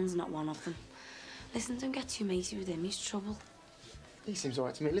 and fan's not one of them. Listen, don't get too matey with him. He's trouble. He seems all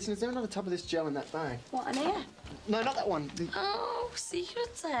right to me. Listen, is there another tub of this gel in that bag? What, in here? No, not that one. Oh,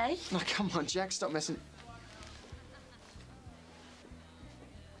 secrets, eh? No, come on, Jack, stop messing.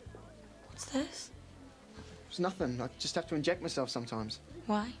 What's this? It's nothing. I just have to inject myself sometimes.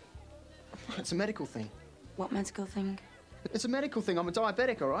 Why? It's a medical thing. What medical thing? It's a medical thing. I'm a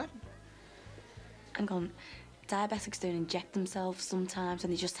diabetic, all right? Hang on. Diabetics don't inject themselves sometimes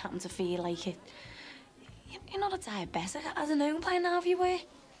and they just happen to feel like it. You're not a diabetic. I don't know by now, have you, were?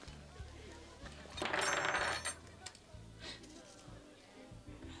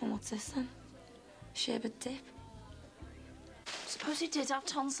 And what's this then? Sherbet dip? Suppose he did have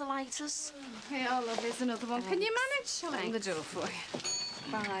tonsillitis. Hey, oh, love, here's another one. Can you manage? I'll open the door for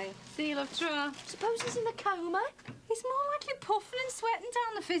you. Bye. See you, love, Trua. Suppose he's in a coma? He's more likely puffing and sweating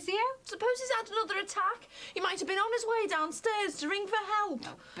down the physio. Suppose he's had another attack? He might have been on his way downstairs to ring for help.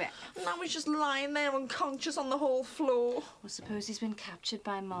 Oh, Beth. And now he's just lying there unconscious on the hall floor. Well, suppose he's been captured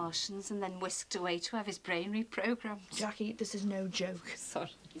by Martians and then whisked away to have his brain reprogrammed. Jackie, this is no joke.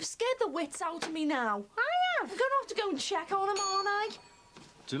 Sorry. You've scared the wits out of me now. I have. I'm going to have to go and check on him, aren't I?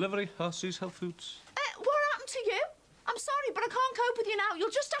 Delivery, Hearty's Health Foods. What happened to you? I'm sorry, but I can't cope with you now. You'll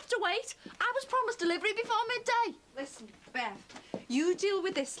just have to wait. I was promised delivery before midday. Listen, Beth, you deal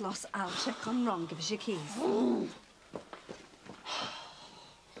with this loss. I'll check on Ron. Give us your keys.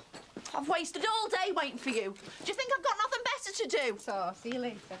 I've wasted all day waiting for you. Do you think I've got nothing better to do? So, see you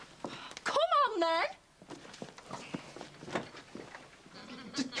later. Come on, then.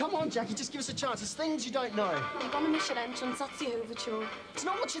 Just come on, Jackie, just give us a chance. There's things you don't know. You're gonna miss your entrance, that's the overture. It's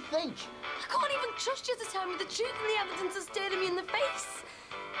not what you think. I can't even trust you to tell me the truth when the evidence is staring me in the face.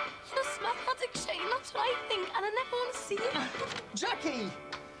 You're a smart addict, Shane, that's what I think, and I never want to see you. Jackie!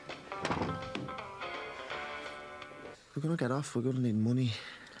 We're gonna get off. We're gonna need money.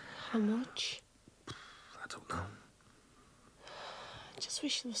 How much? I don't know. I just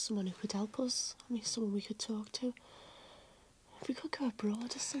wish there was someone who could help us. I mean, someone we could talk to. We could go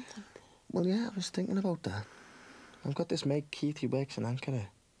abroad or something. Well, yeah, I was thinking about that. I've got this mate, Keith, who works in Ankara.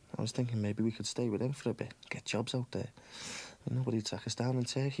 I was thinking maybe we could stay with him for a bit, get jobs out there. And nobody'd track us down in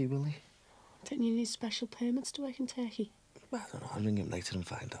Turkey, will they? Don't you need special permits to work in Turkey? Well, I don't know. I'll ring him later and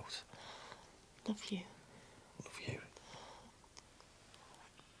find out. Love you. Love you.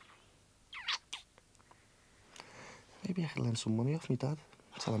 Maybe I could lend some money off me dad.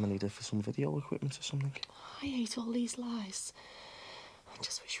 Tell him I need it for some video equipment or something. I hate all these lies. I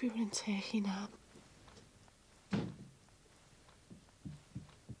just wish we were in Turkey now.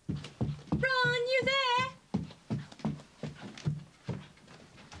 Ron, you there?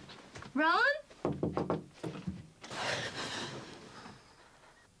 Ron?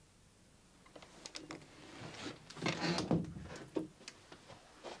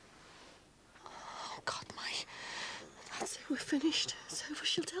 Oh, God, Mike. That's it, we're finished. It's over.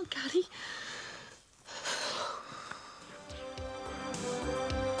 She'll tell Gary.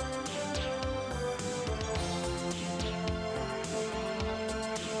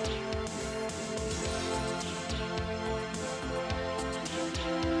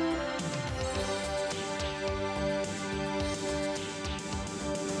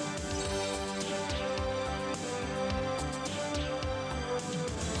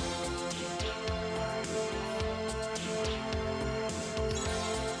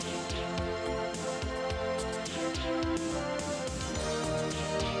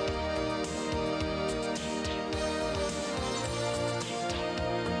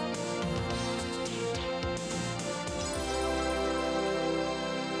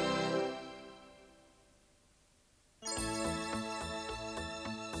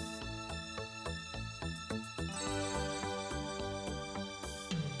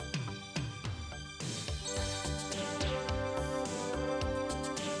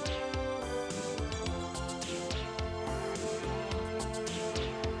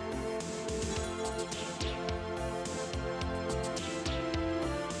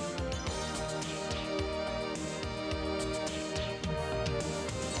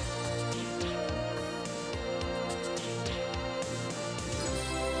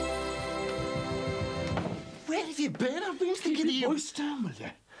 Where have you been? I've been thinking of you. Voice down, will you?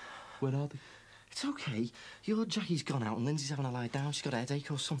 Where are they? It's okay. Your Jackie's gone out and Lindsay's having a lie down. She's got a headache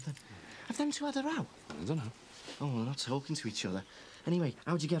or something. Have them two had a row? I don't know. Oh, they're not talking to each other. Anyway,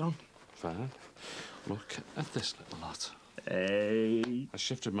 how'd you get on? Fine. Look at this little lot. Hey. I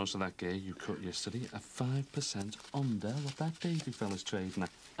shifted most of that gear you cut yesterday at 5% under what that Davy fella's trading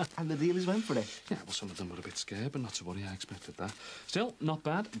at. And the dealers went for it? Yeah, well, some of them were a bit scared, but not to worry, I expected that. Still, not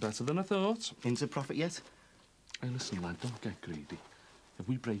bad. Better than I thought. Into profit yet? Hey, listen, lad, don't get greedy. If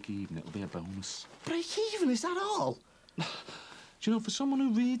we break even, it'll be a bonus. Break even? Is that all? Do you know, for someone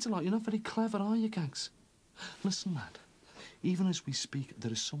who reads a lot, you're not very clever, are you, Gags? Listen, lad, even as we speak,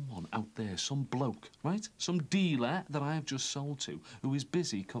 there is someone out there, some bloke, right? Some dealer that I have just sold to, who is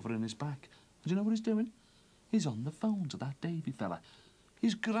busy covering his back. And do you know what he's doing? He's on the phone to that Davy fella.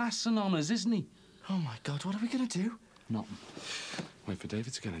 He's grassing on us, isn't he? Oh, my God, what are we going to do? Nothing. Wait for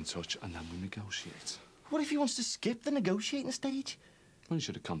David to get in touch, and then we negotiate. What if he wants to skip the negotiating stage? Well, you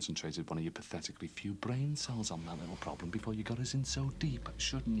should have concentrated one of your pathetically few brain cells on that little problem before you got us in so deep,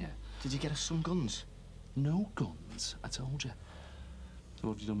 shouldn't you? Did you get us some guns? No guns, I told you. So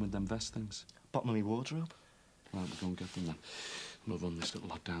what have you done with them vest things? Bottom of my wardrobe. Right, we'll go and get them then. We'll run this little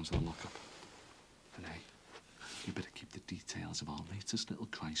lot down to the lockup. And hey, you better keep the details of our latest little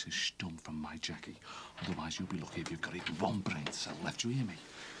crisis stum from my Jackie. Otherwise, you'll be lucky if you've got even one brain cell left. You hear me?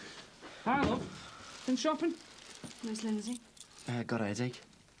 Hi, love. Been shopping? Where's Lindsay? Got a headache.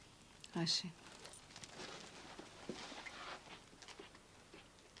 I see.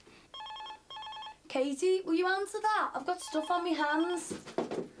 Katie, will you answer that? I've got stuff on my hands.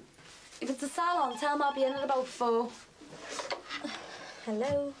 If it's a salon, tell me I'll be in at about 4.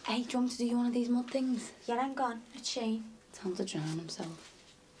 Hello? Hey, do you want me to do one of these mud things? Yeah, I'm gone. It's Shane. Tell him to drown himself.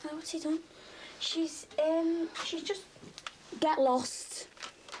 Oh, what's he done? She's just... Get lost.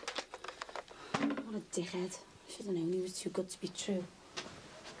 What a dickhead. Should have known he was too good to be true.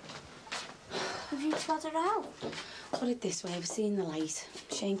 Have you tried her out? Put it this way, I've seen the light.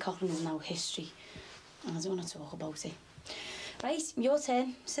 Shane Cochran is now history. And I don't want to talk about it. Right, your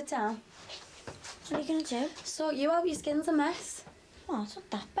turn. Sit down. What are you going to do? Sort you out, your skin's a mess. Oh, it's not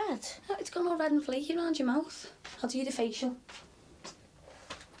that bad. Oh, it's gone all red and flaky around your mouth. I'll do the facial.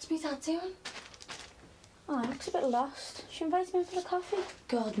 What's my dad doing? Oh, he looks a bit lost. Should we invite him in for a coffee?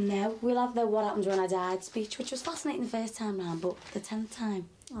 God, no. We'll have the What Happened When I Died speech, which was fascinating the first time round, but the 10th time...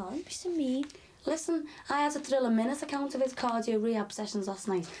 Oh, don't be so mean. Listen, I had to thrill a minute account of his cardio rehab sessions last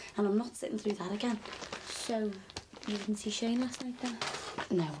night, and I'm not sitting through that again. So, You didn't see Shane last night, then?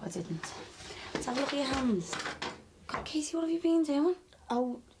 No, I didn't. Let's have a look at your hands. God, Katie, what have you been doing?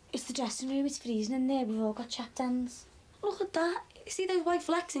 Oh, it's the dressing room. It's freezing in there. We've all got chapped hands. Look at that. See those white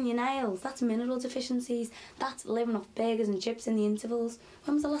flecks in your nails? That's mineral deficiencies. That's living off burgers and chips in the intervals.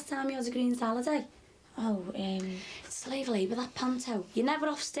 When was the last time you had a green salad, eh? Oh, slave labour, that panto. You're never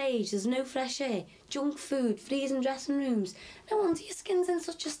off stage. There's no fresh air. Junk food, freezing dressing rooms. No wonder your skin's in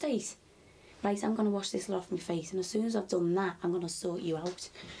such a state. Right, I'm going to wash this lot off my face, and as soon as I've done that, I'm going to sort you out.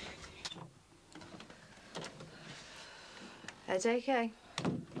 Headache, eh?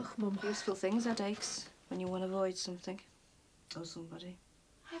 Ugh, Mum, useful things, headaches, when you want to avoid something. Or somebody.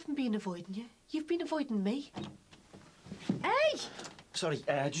 I haven't been avoiding you. You've been avoiding me. Hey! Sorry,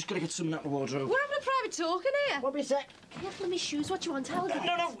 just gotta get something out of the wardrobe. We're having a private talk in here. Won't be a sec. Careful of my shoes. What do you want? Tell us.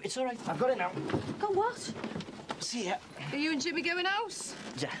 No, it's all right. I've got it now. Go what? See ya. Are you and Jimmy going out?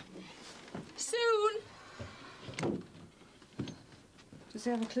 Yeah. Soon. Does he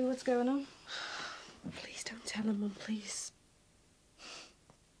have a clue what's going on? Please don't tell him, Mum, please.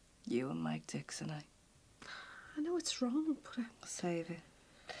 You and Mike Dixon, eh? I know it's wrong, but... Save it.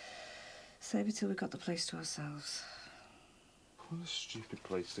 Save it till we've got the place to ourselves. What a stupid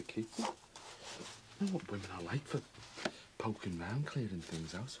place to keep them. I know what women are like for poking round, clearing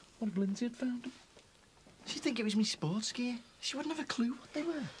things out. What if Lindsay had found them? She'd think it was me sports gear. She wouldn't have a clue what they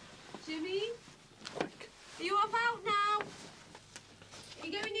were. Jimmy? Quick. Are you off out now? Are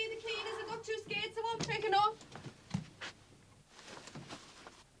you going near the cleaners? I got too scared, so I'm picking up.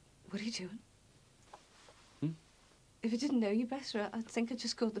 What are you doing? If I didn't know you better, I'd think I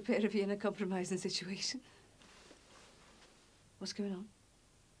just caught the pair of you in a compromising situation. What's going on?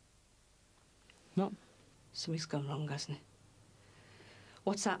 None. Something's gone wrong, hasn't it?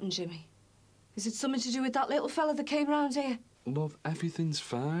 What's happened, Jimmy? Is it something to do with that little fella that came round here? Love, everything's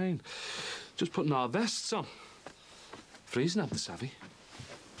fine. Just putting our vests on. Freezing have the savvy.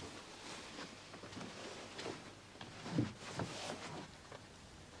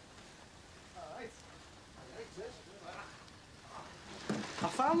 I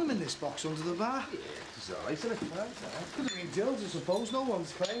found them in this box under the bar. It's all right, isn't it? Could have been Jill's, I suppose. No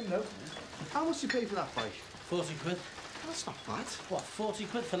one's paying, no. How much did you pay for that bike? 40 quid. That's not bad. What, 40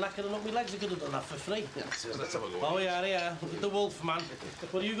 quid for knackering up my legs? I could have done that for free. Yeah, let's have a go. Oh, yeah, yeah. Look at the wolf, man.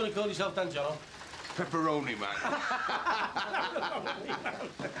 What are you going to call yourself then, Jono? Pepperoni, man.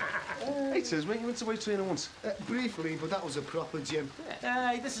 Hey, Tiz, mate, you went to weight training once. Briefly, but that was a proper gym.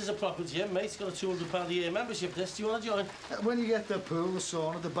 Hey, this is a proper gym, mate. It's got a £200 a year membership, this. Do you want to join? When you get the pool, the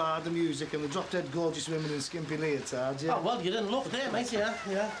sauna, the bar, the music, and the drop-dead gorgeous women in skimpy leotards, yeah? Oh, well, you didn't look there, mate, yeah.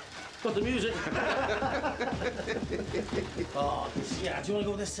 Got the music. Oh, this, yeah, do you want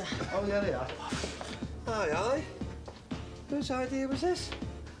to go with this? Oh, yeah, they are. Aye. Whose idea was this?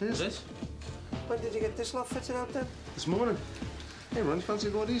 Who's this? When did you get this lot fitted out then? This morning. Hey, Ron, fancy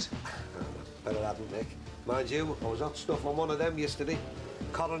a go of these? Better haven't, Nick. Mind you, I was hot stuff on one of them yesterday.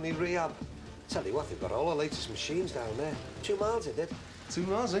 Colony Rehab. Tell you what, they've got all the latest machines down there. 2 miles it did. 2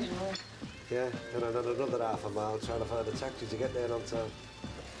 miles, eh? Yeah, and I done another half a mile trying to find a taxi to get there on time.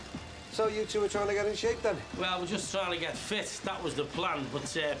 So you two are trying to get in shape then? Well, we're just trying to get fit. That was the plan, but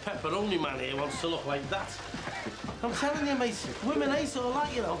Pepperoni Man here wants to look like that. I'm telling you, mate, women ain't all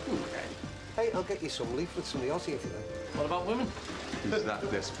that, you know. Hey, I'll get you some leaflets from the Aussie if you like. What about women? Who's that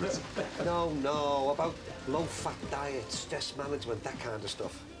desperate? No, about low-fat diet, stress management, that kind of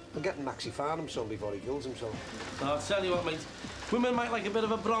stuff. I'm getting Maxie Farnham some before he kills himself. I'll tell you what, mate. Women might like a bit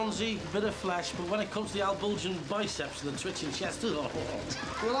of a bronzy, bit of flesh, but when it comes to the bulging biceps and the twitching chest, Well,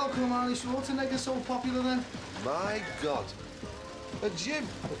 how come Arnie Schwarzenegger's so popular then? My God. A gym.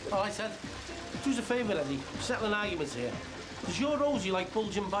 All right, Ted. Do us a favour, Eddie. Settling arguments here. Does your Rosie like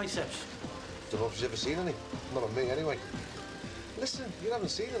bulging biceps? Don't know if she's ever seen any. Not on me, anyway. Listen, you haven't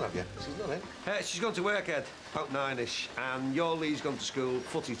seen her, have you? She's not in. She's gone to work, Ed. About 9-ish. And your Lee's gone to school,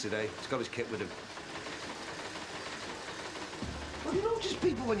 footy today. He's got his kit with him. Well, you don't just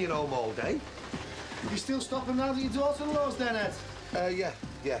people when you're home all day. You still stopping round at your daughter-in-law's then, Ed?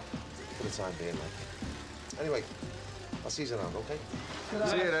 Yeah. For the time being, mate. Anyway, I'll see you around, OK?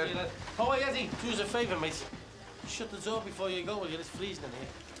 See you, Ed. Oh, hey, Eddie, do us a favour, mate. Shut the door before you go, will you? It's freezing in here.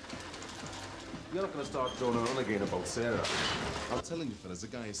 You're not going to start droning on again about Sarah. I'm telling you, fellas, the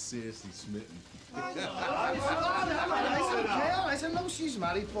guy is seriously smitten. All right, I know she's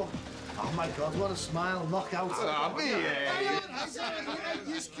married, but... Oh, my God, what a smile. Knockout. Ah, be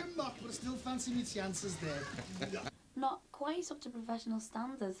You can knock, but I still fancy my chances there. Not quite up to professional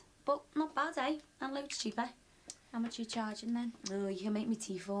standards, but not bad, eh? And loads cheaper. How much are you charging then? Oh, you can make me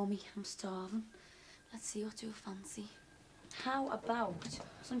tea for me. I'm starving. Let's see what you fancy. How about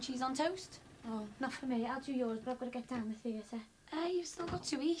some cheese on toast? Oh, not for me. I'll do yours, but I've got to get down the theatre. You've still got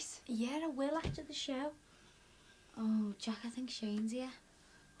to eat. Yeah, I will after the show. Oh, Jack, I think Shane's here.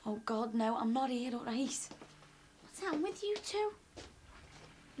 Oh, God, no, I'm not here, all right? What's wrong with you two?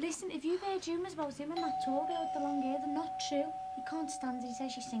 Listen, if you've heard rumours about him and that tall girl with the long hair, they're not true. He can't stand it. He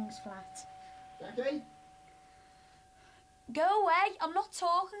says she sings flat. Jackie? Go away. I'm not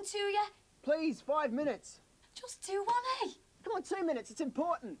talking to you. Please, 5 minutes. Just do one, eh? Come on, 2 minutes. It's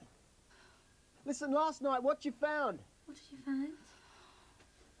important. Listen, last night, what you found? What did you find?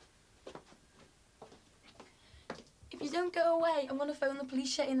 If you don't go away, I'm going to phone the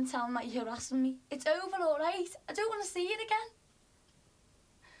police Shane and tell them that you're harassing me. It's over, all right? I don't want to see it again.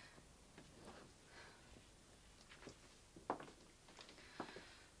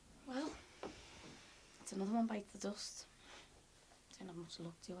 Well, it's another one bite the dust. Don't have much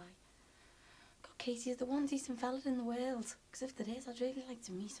luck, do I? God, Katie's the one decent fella in the world. Because if there is, I'd really like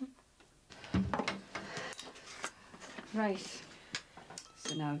to meet him. Right.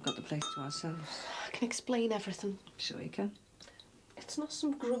 So now we've got the place to ourselves. I can explain everything. Sure you can. It's not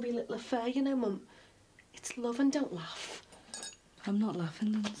some grubby little affair, you know, Mum. It's love and don't laugh. I'm not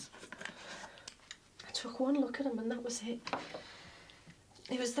laughing, Linz. I took one look at him and that was it.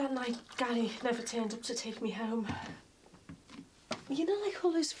 It was that night Gary never turned up to take me home. You know, like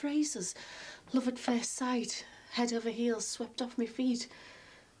all those phrases, love at first sight, head over heels, swept off my feet.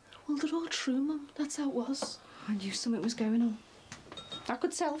 Well, they're all true, Mum. That's how it was. I knew something was going on. I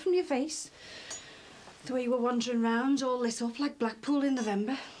could tell from your face. The way you were wandering round, all lit up like Blackpool in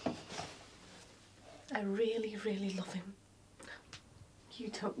November. I really, really love him. You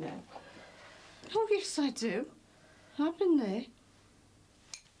don't know. Oh, yes, I do. I've been there.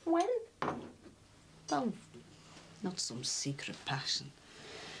 When? Oh, not some secret passion.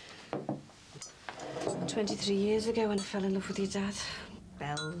 23 years ago when I fell in love with your dad.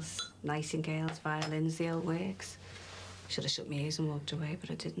 Bells, nightingales, violins, the old works. Should have shut my ears and walked away,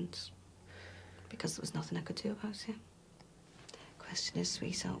 but I didn't. Because there was nothing I could do about it. Question is,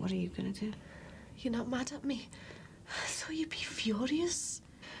 sweetheart, what are you going to do? You're not mad at me. So you'd be furious.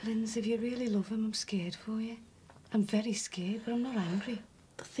 Linz, if you really love him, I'm scared for you. I'm very scared, but I'm not angry.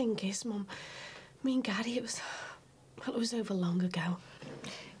 The thing is, Mum, me and Gary, it was over long ago.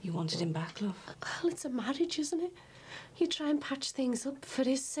 You wanted him back, love? Well, it's a marriage, isn't it? You try and patch things up for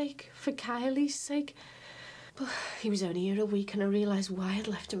his sake, for Kylie's sake. But he was only here a week and I realised why I'd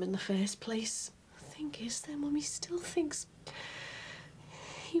left him in the first place. The thing is, then, Mum, he still thinks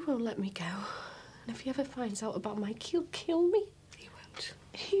he won't let me go. And if he ever finds out about Mike, he'll kill me. He won't.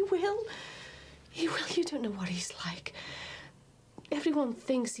 He will. He will. You don't know what he's like. Everyone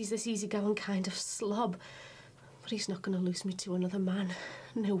thinks he's this easygoing kind of slob. But he's not going to lose me to another man.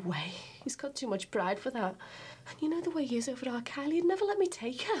 No way. He's got too much pride for that. And you know the way he is over our Kylie, he'd never let me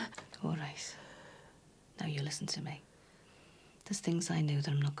take her. All right. Now you listen to me. There's things I know that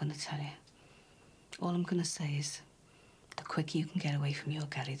I'm not going to tell you. All I'm going to say is, the quicker you can get away from your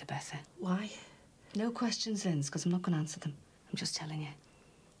Gary, the better. Why? No questions, Linz, because I'm not going to answer them. I'm just telling you.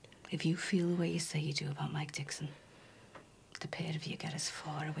 If you feel the way you say you do about Mike Dixon, the pair of you get as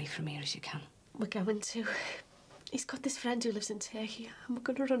far away from here as you can. We're going to. He's got this friend who lives in Turkey, and we're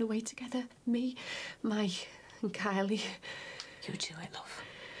going to run away together. Me, Mike, and Kylie. You do it, love.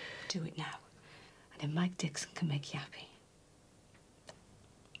 Do it now. And if Mike Dixon can make you happy,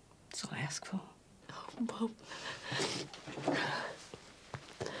 that's all I ask for. Oh, Mum.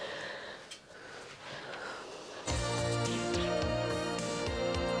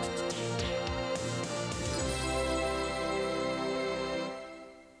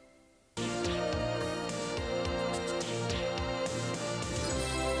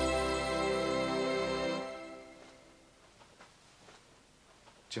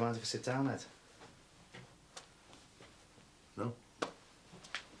 Do you mind if I sit down, Ed? No.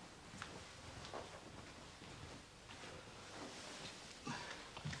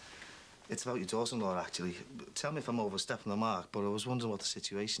 It's about your daughter-in-law, actually. Tell me if I'm overstepping the mark, but I was wondering what the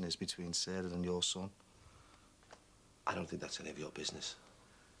situation is between Sarah and your son. I don't think that's any of your business.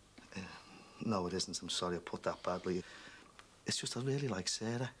 No, it isn't. I'm sorry I put that badly. It's just I really like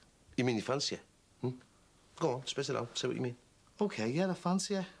Sarah. You mean you fancy her? Hmm? Go on, spit it out. Say what you mean. OK, yeah, I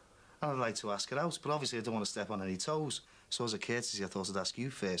fancy her. And I'd like to ask her out, but obviously I don't want to step on any toes. So as a courtesy, I thought I'd ask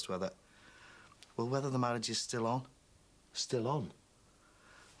you first whether the marriage is still on. Still on?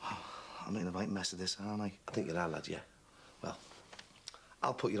 I'm making a right mess of this, aren't I? I think you are, lad, yeah. Well,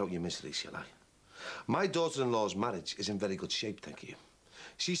 I'll put you out your misery, shall I? My daughter-in-law's marriage is in very good shape, thank you.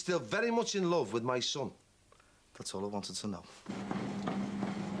 She's still very much in love with my son. That's all I wanted to know.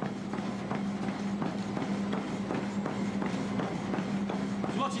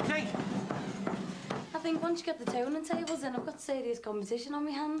 What do you think? think once you get the toning tables in, I've got serious competition on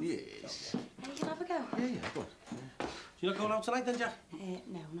my hands. Yes. You can have a go. Yeah, go on. Yeah. You not going out tonight then, Jack?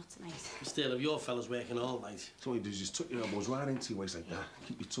 No, not tonight. Still, if your fella's working all night. So all you do is just tuck your elbows right into your waist like that.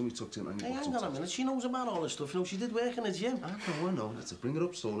 Keep your tummy tucked in and your Hey, butt hang tucked on a minute. She knows about all this stuff. You know, she did work in the gym. I know. That's it. Bring it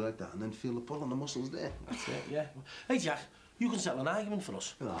up slowly like that and then feel the pull on the muscles there. That's it, yeah. Hey, Jack, you can settle an argument for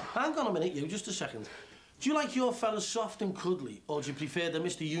us. Hang on a minute, you, just a second. Do you like your fellas soft and cuddly, or do you prefer the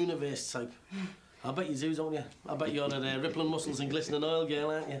Mr. Universe type? I bet you do, don't you? I bet you're a rippling muscles and glistening oil girl,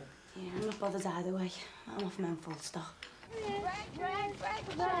 aren't you? Yeah, I'm not bothered either way. I'm off men full stop.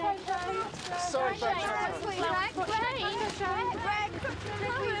 Sorry, sorry,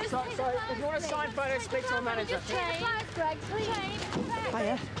 if you want to sign photo, speak to our manager.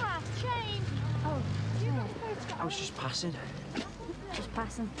 Hiya. I was just passing. Just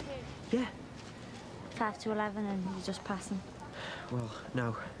passing? Yeah. 5 to 11 and you're just passing? Well,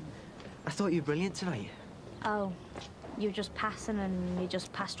 no. I thought you were brilliant tonight. Oh, you were just passing and you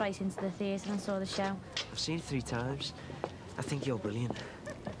just passed right into the theatre and saw the show? I've seen it 3 times. I think you're brilliant.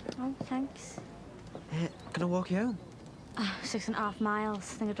 Oh, thanks. Can I walk you home? 6.5 miles.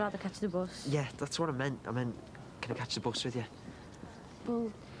 I think I'd rather catch the bus. Yeah, that's what I meant. I meant, can I catch the bus with you?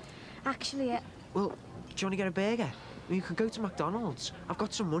 Well, actually... Well, do you want to get a burger? You could go to McDonald's. I've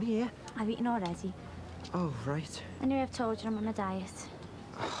got some money here. I've eaten already. Oh, right. Anyway, I've told you I'm on a diet.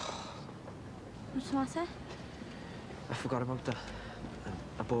 What's the matter? I forgot about that.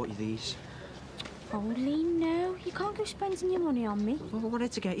 I bought you these. Holy no, you can't go spending your money on me. Well, I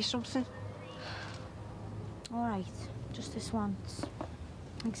wanted to get you something. All right, just this once.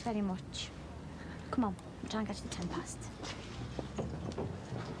 Thanks very much. Come on, we'll try and catch the 10 past.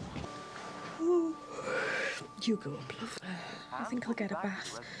 You go up, love. I think I'll get a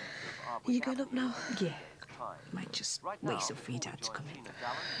bath. Are you going up now? Yeah. Might just wait up for your dad to come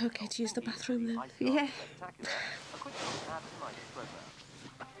in. Okay, to use the bathroom then? Yeah.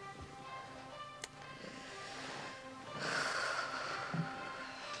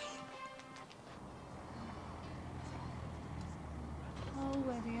 Oh,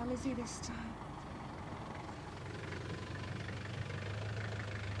 where the hell is he this time?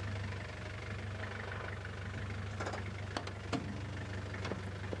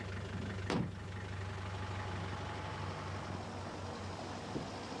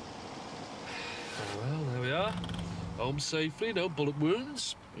 Well, there we are. Home safely, no bullet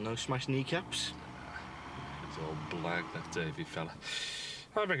wounds. No smashed kneecaps. He's all blank, that Davy fella.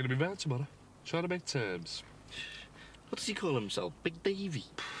 I reckon he'll be round tomorrow, trying to make terms. What does he call himself? Big Davy?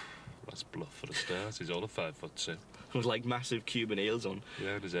 That's bluff for a start. He's all of 5'2". With like massive Cuban heels on.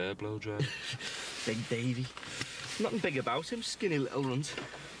 Yeah, and his hair blow dried. Big Davy. Nothing big about him, skinny little runt.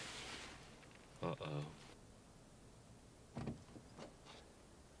 Uh-oh.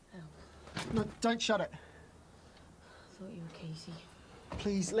 No, don't shut it. I thought you were Casey.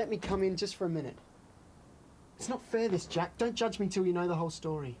 Please, let me come in just for a minute. It's not fair, this, Jack. Don't judge me till you know the whole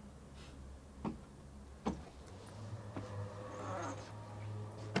story.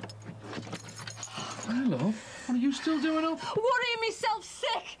 Hello. What are you still doing up? Worrying myself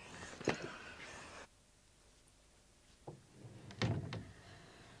sick!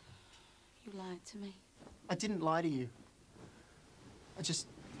 You lied to me. I didn't lie to you.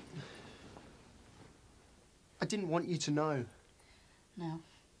 I didn't want you to know. No,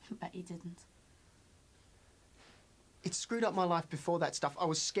 I bet you didn't. It screwed up my life before that stuff. I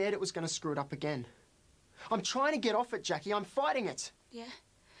was scared it was going to screw it up again. I'm trying to get off it, Jackie. I'm fighting it. Yeah?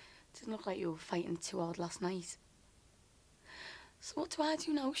 Didn't look like you were fighting too hard last night. So what do I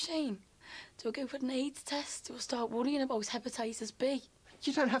do now, Shane? Do I go for an AIDS test? Do I start worrying about hepatitis B?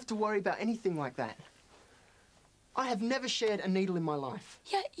 You don't have to worry about anything like that. I have never shared a needle in my life.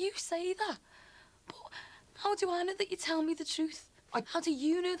 Yeah, you say that. But how do I know that you tell me the truth? How do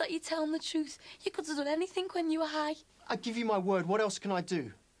you know that you're telling the truth? You could have done anything when you were high. I give you my word. What else can I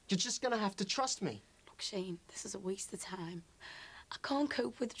do? You're just going to have to trust me. Look, Shane, this is a waste of time. I can't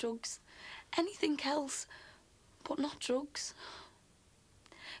cope with drugs. Anything else, but not drugs.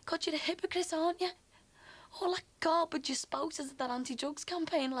 God, you're a hypocrite, aren't you? All that garbage you spouted at that anti-drugs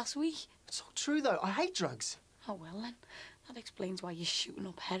campaign last week. It's all true, though. I hate drugs. Oh, well, then. That explains why you're shooting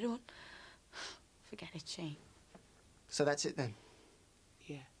up heroin. Forget it, Shane. So that's it, then?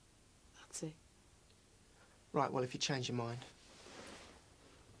 Yeah, that's it. Right, well, if you change your mind.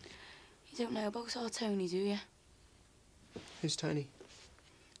 You don't know about our Tony, do you? Who's Tony?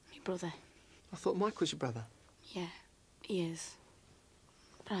 My brother. I thought Mike was your brother. Yeah, he is.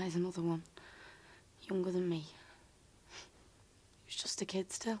 But I's another one. Younger than me. He was just a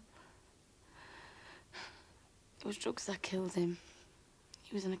kid still. It was drugs that killed him.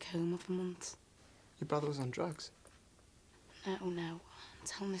 He was in a coma for months. Your brother was on drugs? No, no. I'm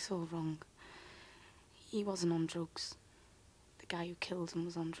telling this all wrong. He wasn't on drugs. The guy who killed him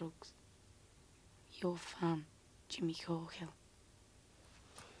was on drugs. Your fan, Jimmy Corkill.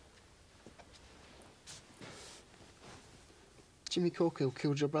 Jimmy Corkill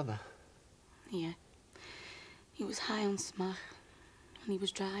killed your brother? Yeah. He was high on smack and he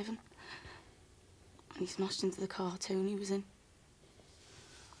was driving. And he smashed into the cartoon he was in.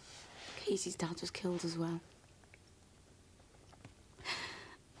 Casey's dad was killed as well.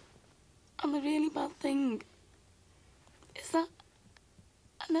 And the really bad thing is that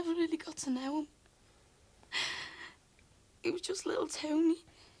I never really got to know him. He was just little Tony.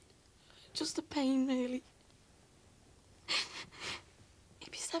 Just a pain, really.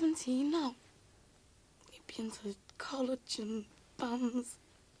 He'd be 17 now. He'd be into college and bands.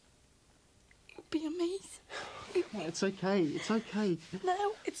 He'd be amazing. Come on, it's okay. It's okay.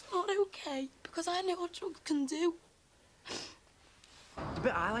 No, it's not okay, because I know what drugs can do. The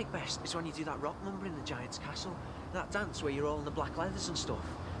bit I like best is when you do that rock number in the Giant's Castle. That dance where you're all in the black leathers and stuff.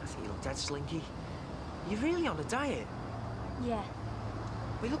 I think you look dead slinky. You're really on a diet? Yeah.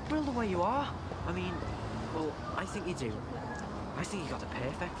 We look brilliant the way you are. I mean, well, I think you do. I think you got the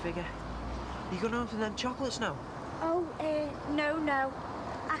perfect figure. You going on for them chocolates now? Oh, no.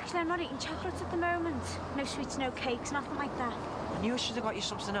 Actually, I'm not eating chocolates at the moment. No sweets, no cakes, nothing like that. I knew I should have got you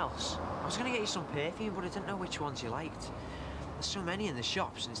something else. I was going to get you some perfume, but I didn't know which ones you liked. There's so many in the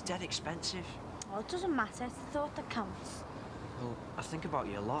shops, and it's dead expensive. Well, it doesn't matter. It's the thought that counts. Well, I think about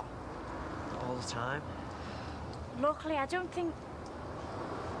you a lot. All the time. Luckily, I don't think...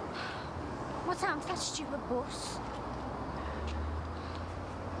 What time's that stupid bus?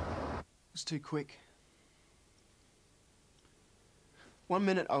 It was too quick. 1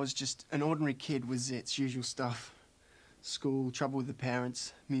 minute I was just an ordinary kid with zits, usual stuff. School, trouble with the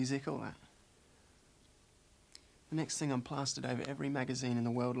parents, music, all that. The next thing I'm plastered over every magazine in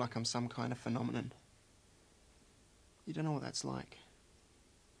the world like I'm some kind of phenomenon. You don't know what that's like.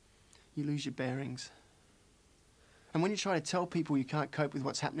 You lose your bearings. And when you try to tell people you can't cope with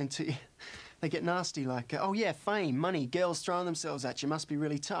what's happening to you, they get nasty like, oh yeah, fame, money, girls throwing themselves at you, must be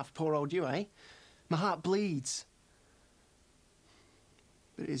really tough. Poor old you, eh? My heart bleeds.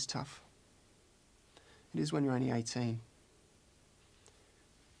 But it is tough. It is when you're only 18.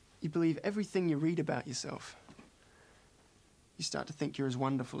 You believe everything you read about yourself. You start to think you're as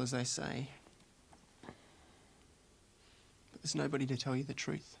wonderful as they say. But there's nobody to tell you the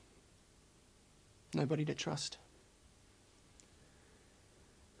truth. Nobody to trust.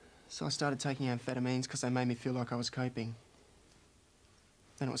 So I started taking amphetamines because they made me feel like I was coping.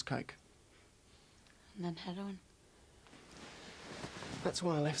 Then it was coke. And then heroin. That's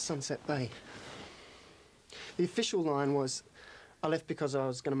why I left Sunset Bay. The official line was, I left because I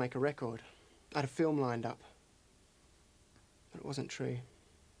was going to make a record. I had a film lined up. But it wasn't true.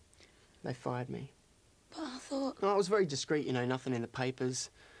 They fired me. But I thought... Oh, I was very discreet, you know, nothing in the papers.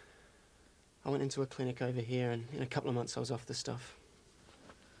 I went into a clinic over here and in a couple of months I was off the stuff.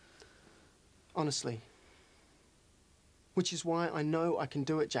 Honestly. Which is why I know I can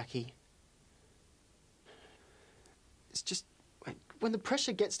do it, Jackie. It's just... When the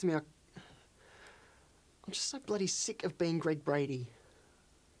pressure gets to me, I'm just so bloody sick of being Greg Brady.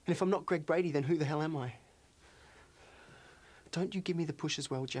 And if I'm not Greg Brady, then who the hell am I? Don't you give me the push as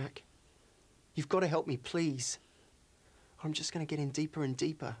well, Jack. You've got to help me, please. Or I'm just going to get in deeper and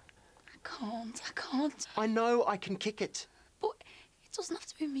deeper. I can't. I know I can kick it. But it doesn't have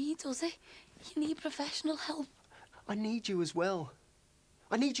to be me, does it? You need professional help. I need you as well.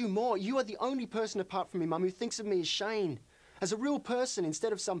 I need you more. You are the only person apart from me, Mum, who thinks of me as Shane. As a real person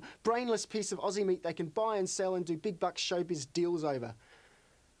instead of some brainless piece of Aussie meat they can buy and sell and do big bucks showbiz deals over.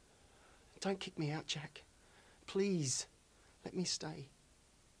 Don't kick me out, Jack. Please, let me stay.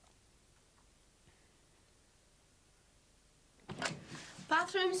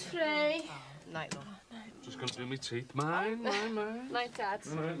 Bathroom's free. Night, love. Just gonna do my teeth. Mine. Night, Dad.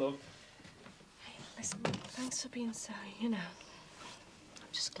 Night, love. Hey, listen, thanks for being so, you know.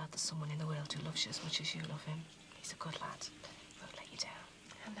 I'm just glad there's someone in the world who loves you as much as you love him. He's a good lad. Won't let you down.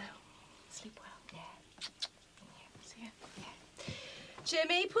 I know. Sleep well. Yeah. See ya. Yeah.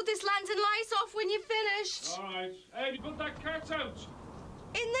 Jimmy, put this lantern light off when you're finished. All right. Hey, you put that cat out.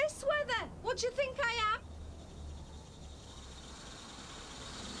 In this weather? What do you think I am?